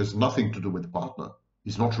image, which has nothing to do with the partner,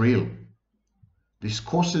 is not real. This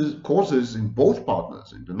causes in both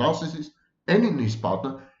partners, in the narcissist and in his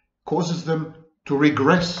partner, causes them to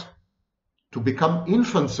regress, to become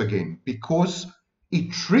infants again, because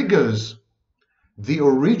it triggers the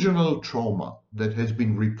original trauma that has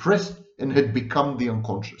been repressed and had become the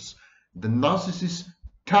unconscious. The narcissist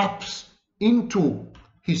taps into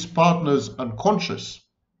his partner's unconscious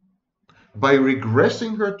by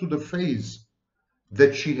regressing her to the phase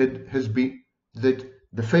that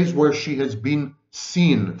the phase where she has been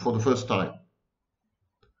seen for the first time.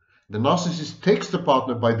 The narcissist takes the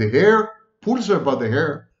partner by the hair, pulls her by the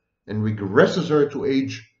hair, and regresses her to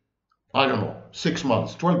age, I don't know, 6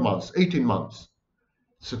 months, 12 months, 18 months.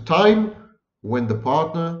 It's a time when the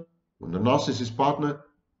narcissist partner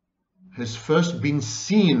has first been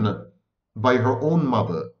seen by her own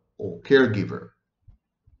mother or caregiver.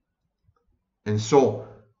 And so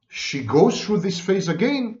she goes through this phase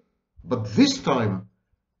again, but this time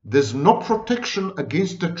there's no protection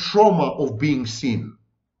against the trauma of being seen.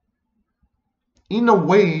 In a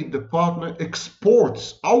way, the partner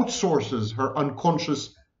outsources her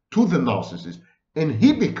unconscious to the narcissist, and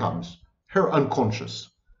he becomes her unconscious.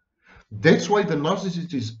 That's why the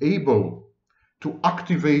narcissist is able to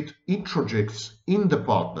activate introjects in the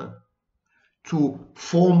partner, to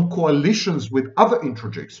form coalitions with other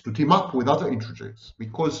introjects, to team up with other introjects,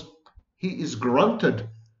 because he is granted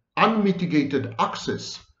unmitigated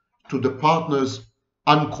access to the partner's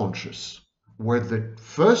unconscious, where the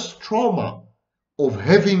first trauma of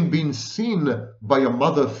having been seen by a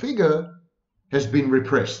mother figure has been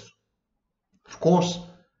repressed. Of course,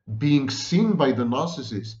 being seen by the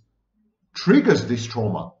narcissist triggers this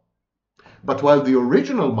trauma. But while the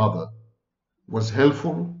original mother was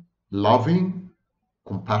helpful, loving,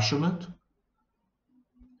 compassionate,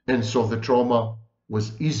 and so the trauma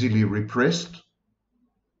was easily repressed,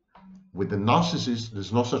 with the narcissist,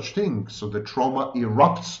 there's no such thing. So the trauma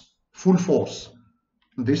erupts full force.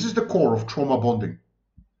 This is the core of trauma bonding.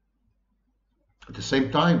 At the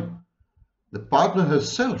same time, the partner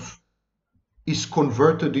herself is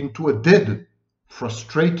converted into a dead,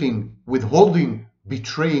 frustrating, withholding,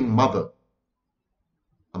 betraying mother.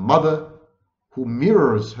 A mother who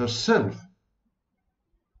mirrors herself,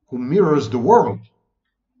 who mirrors the world,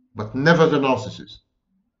 but never the narcissist.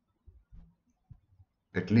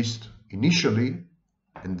 At least initially,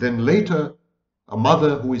 and then later, a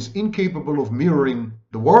mother who is incapable of mirroring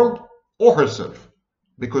the world or herself,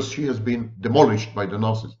 because she has been demolished by the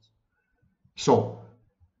narcissist. So,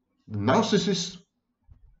 the narcissist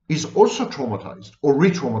is also traumatized or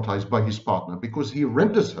re-traumatized by his partner, because he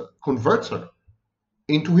renders her, converts her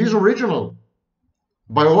into his original,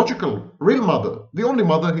 biological, real mother, the only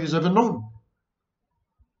mother he has ever known.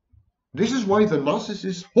 This is why the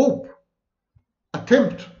narcissists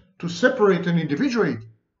attempt to separate and individuate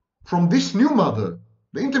from this new mother,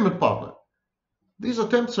 the intimate partner. These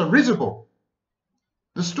attempts are risible.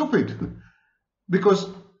 They're stupid, because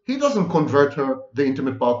he doesn't convert her, the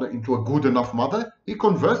intimate partner, into a good enough mother. He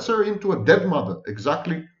converts her into a dead mother,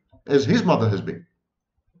 exactly as his mother has been.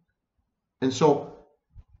 And so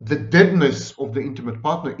the deadness of the intimate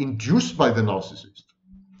partner induced by the narcissist,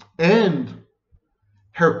 and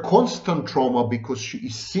her constant trauma because she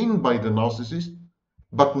is seen by the narcissist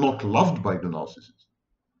but not loved by the narcissist,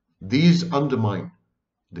 these undermine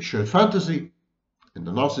the shared fantasy, and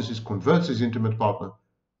the narcissist converts his intimate partner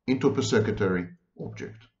into a persecutory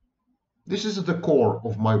object. This is at the core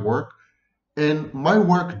of my work, and my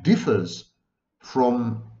work differs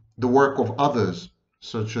from the work of others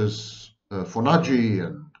such as Fonaggi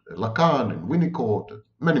and Lacan and Winnicott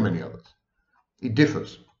and many others. It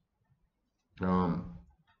differs. And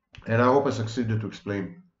I hope I succeeded to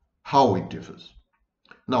explain how it differs.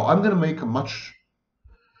 Now, I'm going to make a much,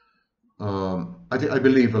 I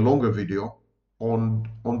believe, a longer video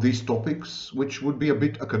on these topics, which would be a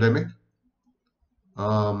bit academic.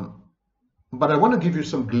 But I want to give you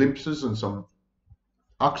some glimpses and some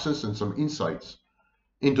access and some insights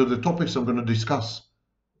into the topics I'm going to discuss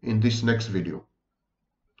in this next video.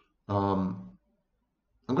 I'm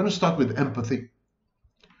going to start with empathy.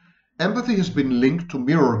 Empathy has been linked to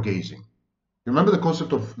mirror gazing. You remember the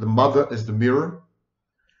concept of the mother as the mirror,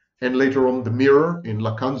 and later on the mirror in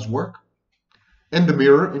Lacan's work, and the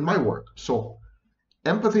mirror in my work. So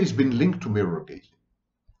empathy has been linked to mirror gazing.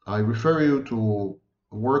 I refer you to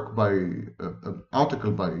a work by an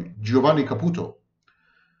article by Giovanni Caputo,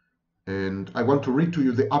 and I want to read to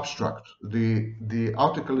you the abstract. The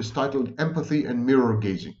article is titled Empathy and Mirror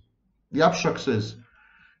Gazing. The abstract says,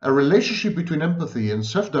 a relationship between empathy and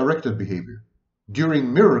self-directed behavior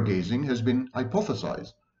during mirror gazing has been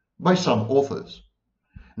hypothesized by some authors.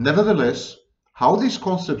 Nevertheless, how these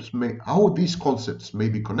concepts may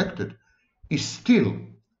be connected is still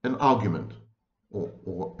an argument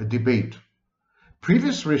or a debate.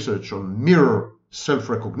 Previous research on mirror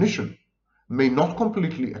self-recognition may not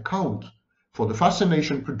completely account for the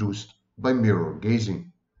fascination produced by mirror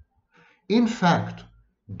gazing. In fact,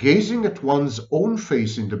 gazing at one's own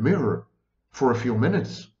face in the mirror for a few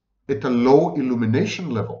minutes at a low illumination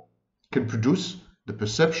level can produce the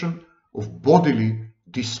perception of bodily,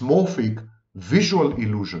 dysmorphic visual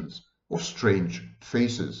illusions of strange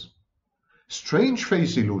faces. Strange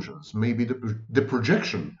face illusions may be the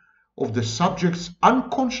projection of the subject's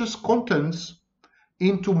unconscious contents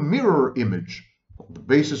into mirror image on the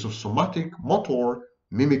basis of somatic, motor,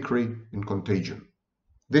 mimicry, and contagion.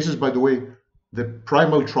 This is, by the way, the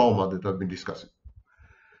primal trauma that I've been discussing.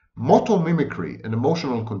 Motor mimicry and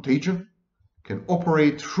emotional contagion can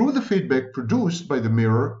operate through the feedback produced by the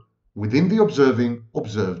mirror within the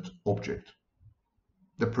observed object.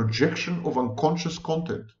 The projection of unconscious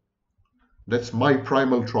content. That's my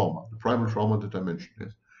primal trauma, the primal trauma that I mentioned.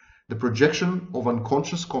 Yes. The projection of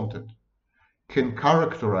unconscious content can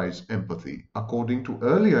characterize empathy according to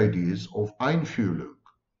early ideas of Einfühlung,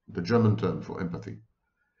 the German term for empathy.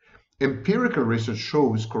 Empirical research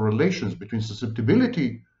shows correlations between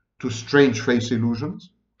susceptibility to strange face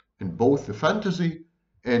illusions in both the fantasy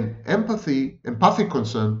and empathic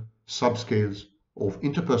concern subscales of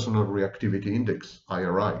interpersonal reactivity index,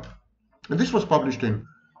 IRI. And this was published in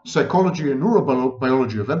Psychology and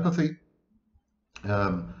Neurobiology of Empathy,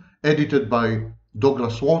 edited by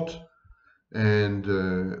Douglas Watt and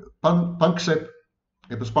Panksepp.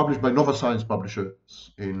 It was published by Nova Science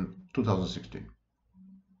Publishers in 2016.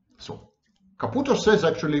 So Caputo says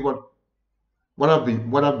actually what I've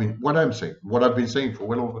been saying for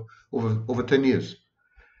well over 10 years.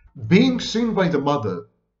 Being seen by the mother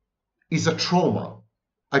is a trauma.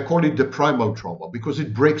 I call it the primal trauma because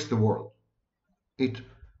it breaks the world. It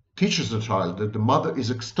teaches the child that the mother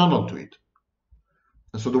is external to it.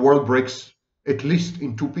 And so the world breaks at least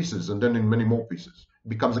in two pieces and then in many more pieces. It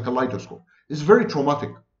becomes a kaleidoscope. It's very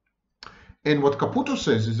traumatic. And what Caputo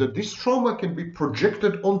says is that this trauma can be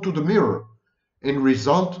projected onto the mirror and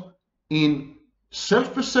result in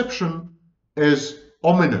self-perception as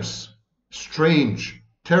ominous, strange,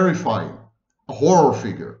 terrifying, a horror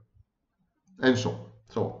figure, and so on.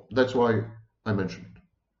 So that's why I mentioned it.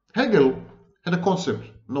 Hegel had a concept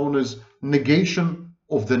known as negation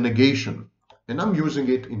of the negation, and I'm using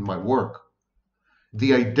it in my work.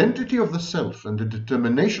 The identity of the self and the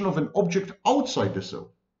determination of an object outside the self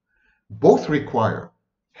both require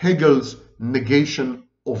Hegel's negation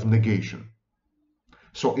of negation.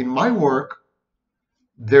 So in my work,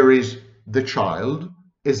 there is the child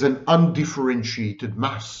as an undifferentiated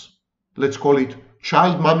mass. Let's call it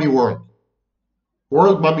child, mommy, world.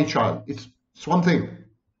 World, mommy, child. It's one thing.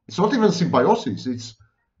 It's not even symbiosis.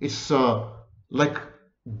 It's like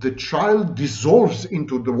the child dissolves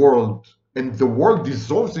into the world and the world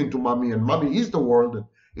dissolves into mommy and mommy is the world.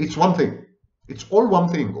 It's one thing. It's all one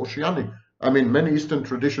thing, oceanic. I mean, many Eastern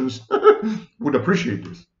traditions would appreciate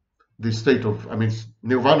this state of, I mean, it's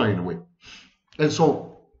nirvana in a way. And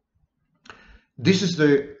so this is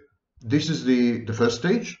the first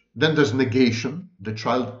stage. Then there's negation. The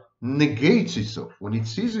child negates itself. When it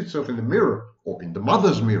sees itself in the mirror or in the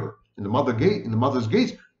mother's mirror, in the mother's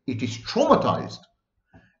gaze, it is traumatized.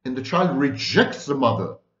 And the child rejects the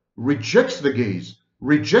mother, rejects the gaze,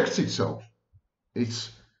 rejects itself.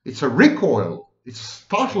 It's a recoil. It's a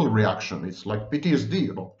startled reaction. It's like PTSD.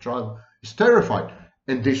 You know, the child is terrified.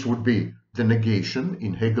 And this would be the negation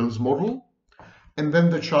in Hegel's model. And then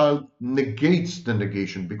the child negates the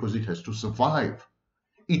negation because it has to survive.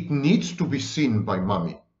 It needs to be seen by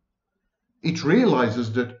mommy. It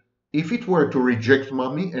realizes that if it were to reject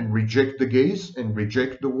mommy and reject the gaze and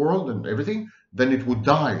reject the world and everything, then it would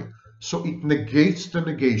die. So it negates the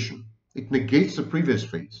negation. It negates the previous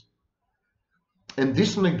phase. And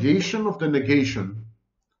this negation of the negation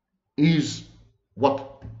is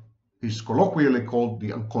what is colloquially called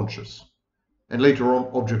the unconscious, and later on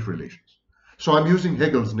object relations. So I'm using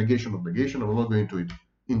Hegel's negation of negation. I will not go into it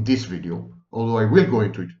in this video, although I will go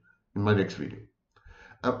into it in my next video.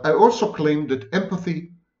 I also claim that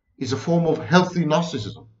empathy is a form of healthy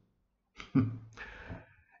narcissism.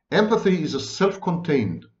 Empathy is a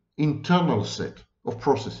self-contained internal set of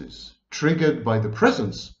processes triggered by the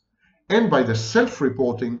presence and by the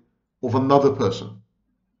self-reporting of another person.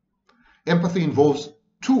 Empathy involves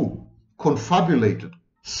two confabulated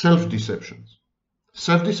self-deceptions.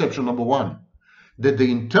 Self-deception number one, that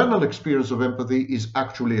the internal experience of empathy is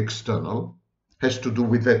actually external, has to do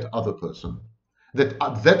with that other person, that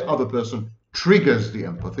other person triggers the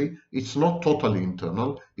empathy. It's not totally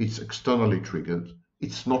internal, it's externally triggered.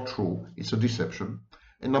 It's not true, it's a deception.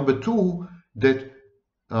 And number two, that,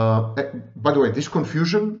 by the way, this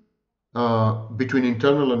confusion between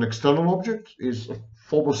internal and external objects is a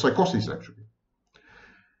form of psychosis, actually.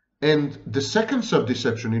 And the second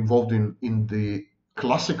self-deception involved in the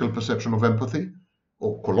classical perception of empathy,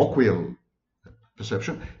 or colloquial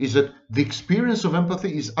perception, is that the experience of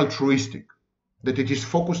empathy is altruistic, that it is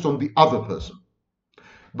focused on the other person.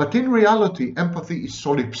 But in reality, empathy is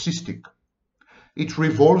solipsistic. It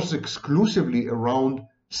revolves exclusively around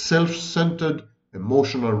self-centered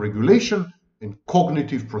emotional regulation and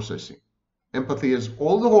cognitive processing. Empathy has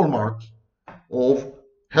all the hallmarks of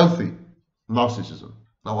healthy narcissism.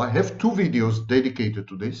 Now, I have two videos dedicated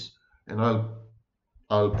to this, and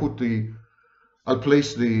I'll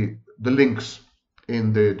place the links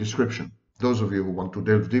in the description, those of you who want to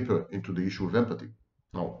delve deeper into the issue of empathy.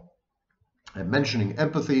 Now, I'm mentioning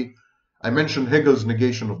empathy. I mentioned Hegel's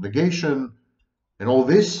negation of negation and all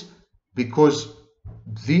this because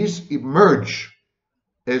these emerge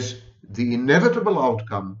as the inevitable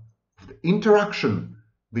outcome of the interaction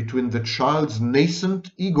between the child's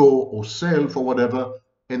nascent ego or self or whatever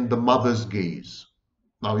and the mother's gaze.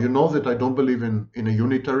 Now, you know that I don't believe in a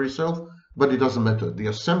unitary self, but it doesn't matter. The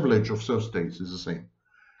assemblage of self-states is the same.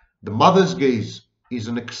 The mother's gaze is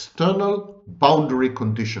an external boundary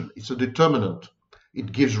condition. It's a determinant.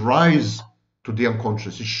 It gives rise to the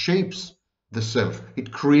unconscious. It shapes the self.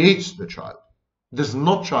 It creates the child. There's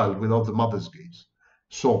no child without the mother's gaze.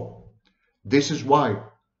 So, this is why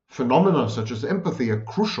phenomena such as empathy are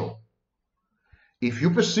crucial. If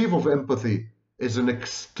you perceive of empathy as an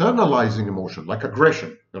externalizing emotion, like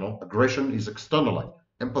aggression, aggression is externalized.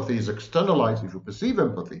 Empathy is externalized. If you perceive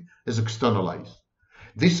empathy as externalized,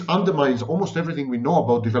 this undermines almost everything we know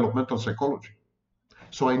about developmental psychology.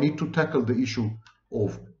 So I need to tackle the issue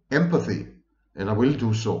of empathy, and I will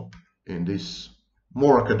do so in this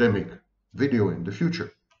more academic video in the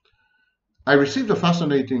future. I received a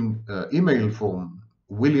fascinating email from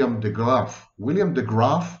William de Graaf. William de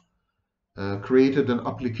Graaf created an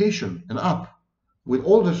application, an app, with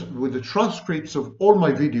the transcripts of all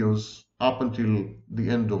my videos up until the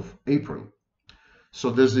end of April.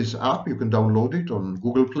 So there's this app, you can download it on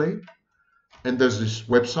Google Play, and there's this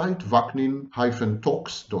website,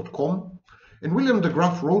 vaknin-talks.com. And William de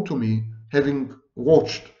Graaf wrote to me, having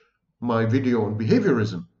watched my video on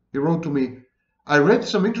behaviorism, he wrote to me, I read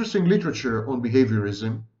some interesting literature on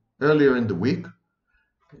behaviorism earlier in the week.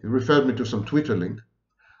 He referred me to some Twitter link.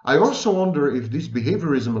 I also wonder if this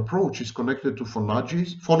behaviorism approach is connected to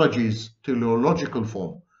Fonagy's teleological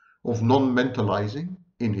form of non-mentalizing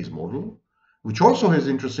in his model, which also has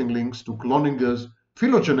interesting links to Cloninger's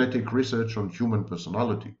phylogenetic research on human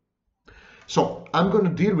personality. So I'm going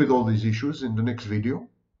to deal with all these issues in the next video.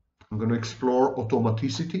 I'm going to explore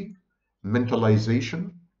automaticity,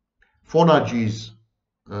 mentalization, Fonagy's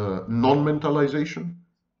non-mentalization,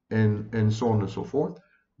 and so on and so forth.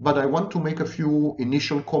 But I want to make a few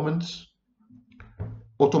initial comments.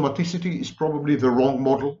 Automaticity is probably the wrong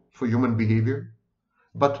model for human behavior,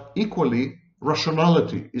 but equally,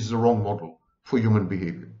 rationality is the wrong model for human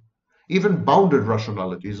behavior. Even bounded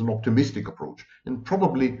rationality is an optimistic approach and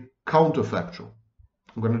probably counterfactual.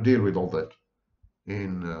 I'm going to deal with all that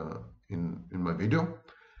in my video.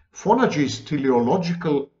 Fonagy's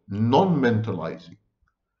teleological non-mentalizing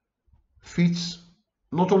fits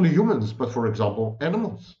not only humans, but for example,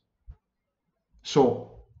 animals.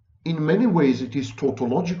 So in many ways, it is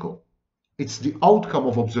tautological. It's the outcome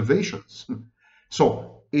of observations.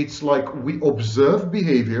 So it's like we observe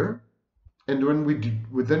behavior, and when we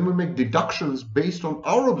make deductions based on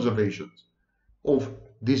our observations of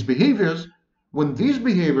these behaviors, when these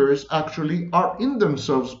behaviors actually are in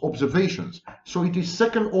themselves observations. So it is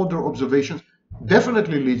second order observations,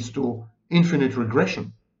 definitely leads to infinite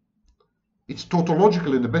regression. It's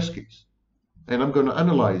tautological in the best case. And I'm going to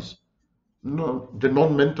analyze the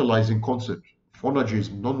non-mentalizing concept, Fonagy's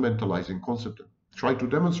non-mentalizing concept, try to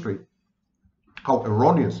demonstrate how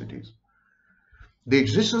erroneous it is. The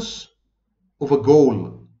existence of a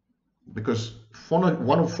goal, because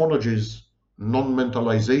one of Fonagy's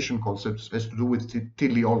non-mentalization concepts has to do with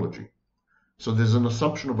teleology. So there's an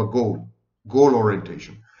assumption of a goal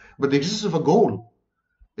orientation. But the existence of a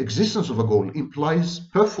goal implies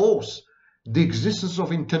per force the existence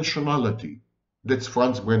of intentionality. That's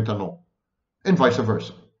Franz Brentano, and vice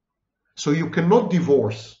versa. So you cannot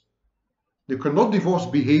divorce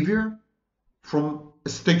behavior from a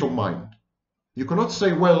state of mind. You cannot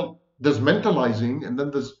say, well, there's mentalizing and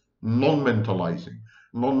then there's non-mentalizing.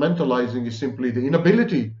 Non-mentalizing is simply the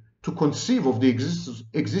inability to conceive of the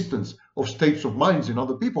existence of states of minds in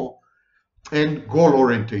other people, and goal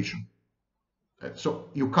orientation. So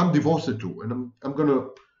you can't divorce the two. And I'm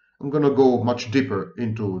gonna go much deeper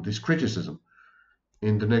into this criticism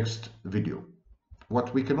in the next video.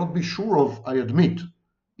 What we cannot be sure of, I admit,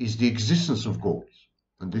 is the existence of goals.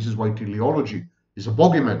 And this is why teleology is a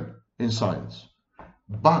bogeyman in science.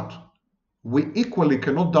 But we equally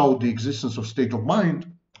cannot doubt the existence of state of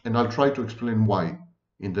mind, and I'll try to explain why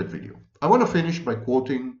in that video. I want to finish by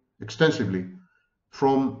quoting extensively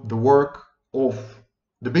from the work of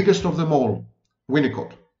the biggest of them all,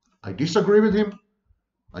 Winnicott. I disagree with him.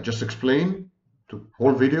 I just explained the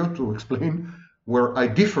whole video to explain where I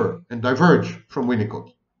differ and diverge from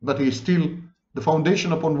Winnicott, but he is still the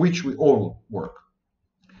foundation upon which we all work.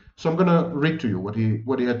 So I'm going to read to you what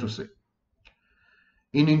he had to say.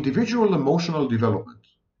 In individual emotional development,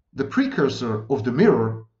 the precursor of the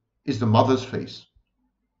mirror is the mother's face.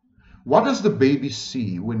 What does the baby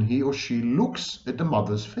see when he or she looks at the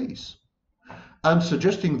mother's face? I'm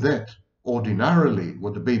suggesting that ordinarily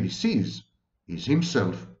what the baby sees is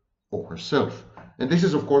himself or herself. And this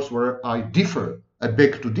is, of course, where I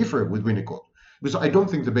beg to differ with Winnicott, because I don't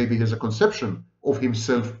think the baby has a conception of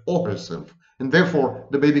himself or herself, and therefore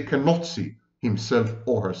the baby cannot see himself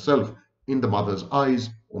or herself in the mother's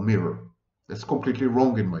eyes or mirror. That's completely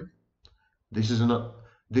wrong in my view. This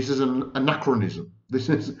is an anachronism. This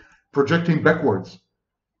is projecting backwards.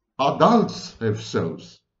 Adults have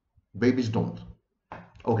selves. Babies don't.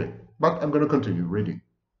 Okay, but I'm going to continue reading.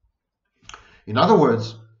 In other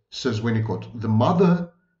words, says Winnicott, the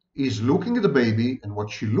mother is looking at the baby, and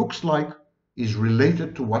what she looks like is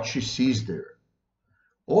related to what she sees there.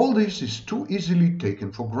 All this is too easily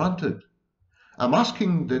taken for granted. I'm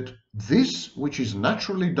asking that this, which is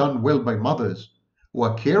naturally done well by mothers who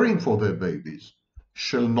are caring for their babies,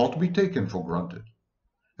 shall not be taken for granted.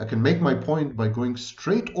 I can make my point by going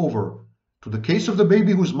straight over to the case of the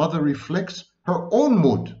baby whose mother reflects her own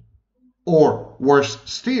mood, or worse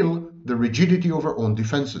still, the rigidity of her own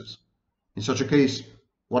defenses. In such a case,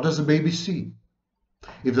 what does the baby see?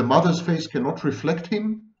 If the mother's face cannot reflect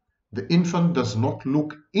him, the infant does not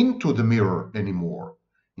look into the mirror anymore.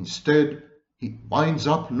 Instead, he winds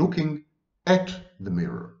up looking at the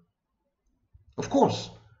mirror. Of course,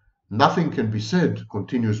 nothing can be said,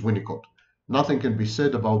 continues Winnicott, nothing can be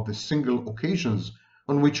said about the single occasions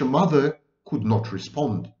on which a mother could not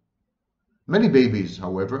respond. Many babies,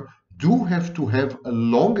 however, do have to have a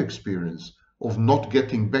long experience of not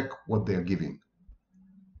getting back what they are giving.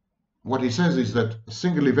 What he says is that a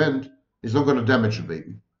single event is not going to damage the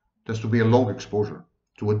baby. It has to be a long exposure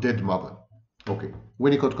to a dead mother. Okay,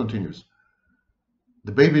 Winnicott continues.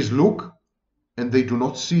 The babies look and they do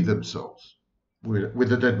not see themselves with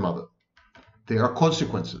the dead mother. There are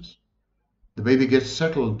consequences. The baby gets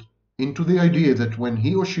settled into the idea that when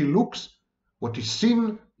he or she looks, what is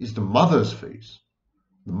seen is the mother's face.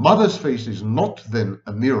 The mother's face is not then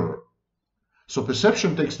a mirror. So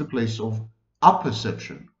perception takes the place of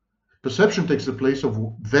apperception. Perception takes the place of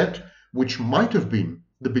that which might have been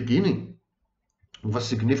the beginning of a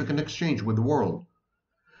significant exchange with the world.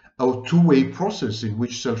 A two-way process in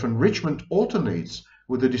which self-enrichment alternates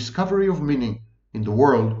with the discovery of meaning in the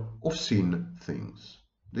world of seen things.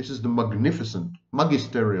 This is the magnificent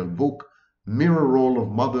magisterial book, Mirror Role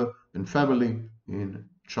of Mother and Family in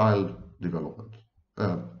Child Development,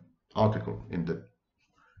 article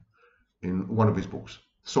in one of his books.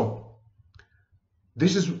 So,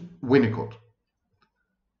 this is Winnicott,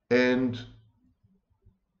 and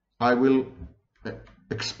I will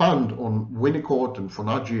expand on Winnicott and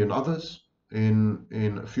Fonagy and others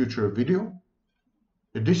in a future video.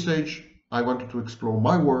 At this stage, I wanted to explore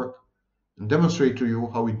my work and demonstrate to you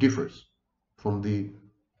how it differs from the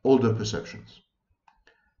older perceptions.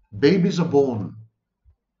 Babies are born.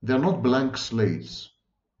 They're not blank slates.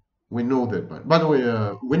 We know that. By the way,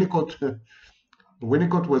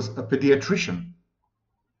 Winnicott was a pediatrician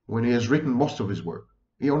when he has written most of his work.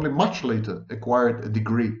 He only much later acquired a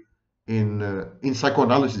degree in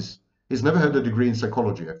psychoanalysis. He's never had a degree in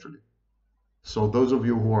psychology, actually. So those of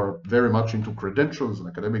you who are very much into credentials and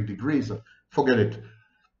academic degrees, forget it.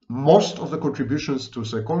 most of the contributions to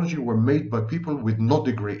psychology were made by people with no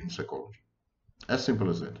degree in psychology. As simple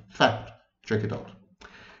as that. Fact. Check it out.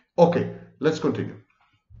 Okay, let's continue.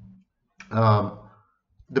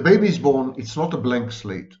 The baby is born. It's not a blank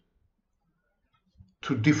slate.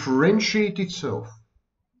 To differentiate itself,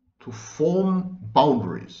 to form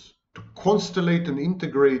boundaries, to constellate and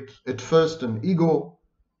integrate at first an ego,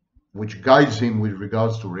 which guides him with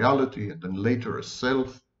regards to reality, and then later a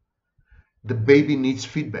self, the baby needs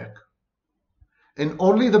feedback. And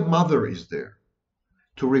only the mother is there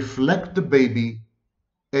to reflect the baby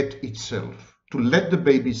at itself, to let the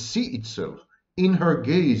baby see itself in her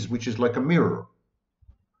gaze, which is like a mirror.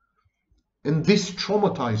 And this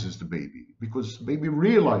traumatizes the baby, because the baby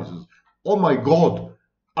realizes, oh my God,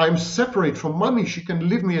 I'm separate from mommy. She can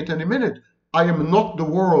leave me at any minute. I am not the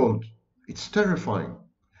world. It's terrifying.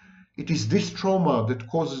 It is this trauma that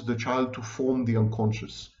causes the child to form the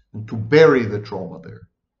unconscious and to bury the trauma there.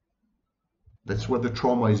 That's where the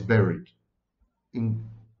trauma is buried. In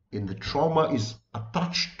the trauma is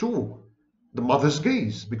attached to the mother's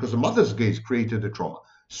gaze, because the mother's gaze created the trauma.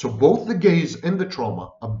 So both the gaze and the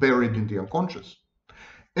trauma are buried in the unconscious.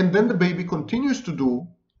 And then the baby continues to do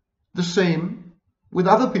the same with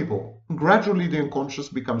other people. Gradually the unconscious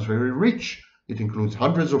becomes very rich. It includes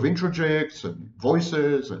hundreds of introjects and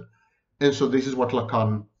voices. And so this is what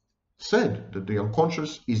Lacan said, that the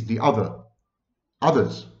unconscious is the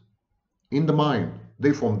others in the mind.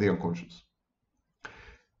 They form the unconscious.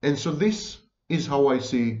 And so this is how I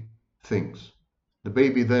see things. The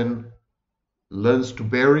baby then learns to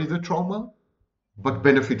bury the trauma, but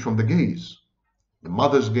benefit from the gaze. The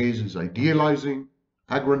mother's gaze is idealizing,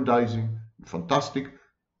 aggrandizing, fantastic,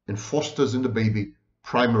 and fosters in the baby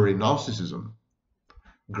primary narcissism.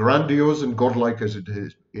 Grandiose and godlike as it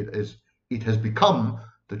has become,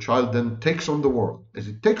 the child then takes on the world. As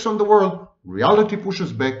it takes on the world, reality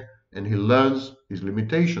pushes back, and he learns his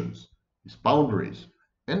limitations, his boundaries,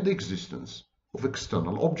 and the existence of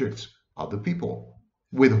external objects, other people,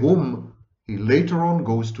 with whom he later on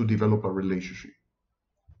goes to develop a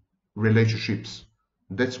relationships.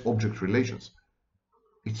 That's object relations.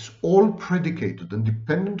 It's all predicated and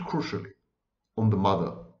dependent crucially on the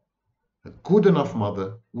mother. A good enough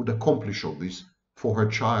mother would accomplish all this for her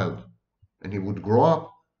child, and he would grow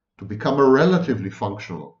up to become a relatively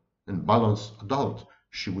functional and balanced adult.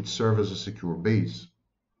 She would serve as a secure base.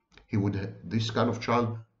 This kind of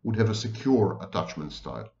child would have a secure attachment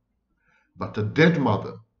style. But a dead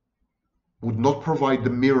mother would not provide the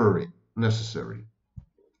mirroring necessary.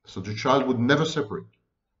 So the child would never separate,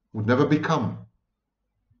 would never become.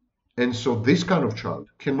 And so this kind of child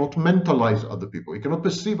cannot mentalize other people. He cannot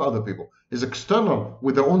perceive other people as external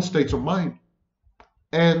with their own states of mind,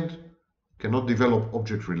 and cannot develop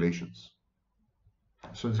object relations.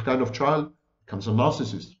 So this kind of child becomes a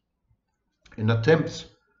narcissist and attempts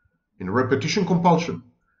in repetition compulsion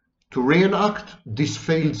to reenact this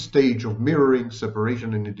failed stage of mirroring,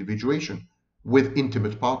 separation, and individuation with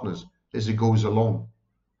intimate partners as he goes along.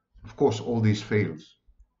 Of course, all this fails.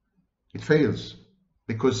 It fails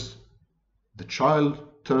because the child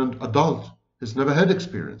turned adult has never had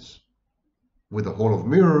experience with the whole of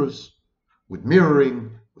mirrors, with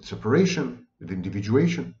mirroring, with separation, with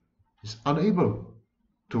individuation. He's unable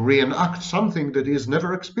to reenact something that he has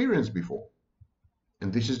never experienced before.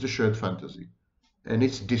 And this is the shared fantasy and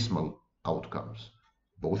its dismal outcomes,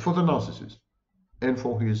 both for the narcissist and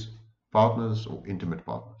for his partners or intimate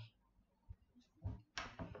partners.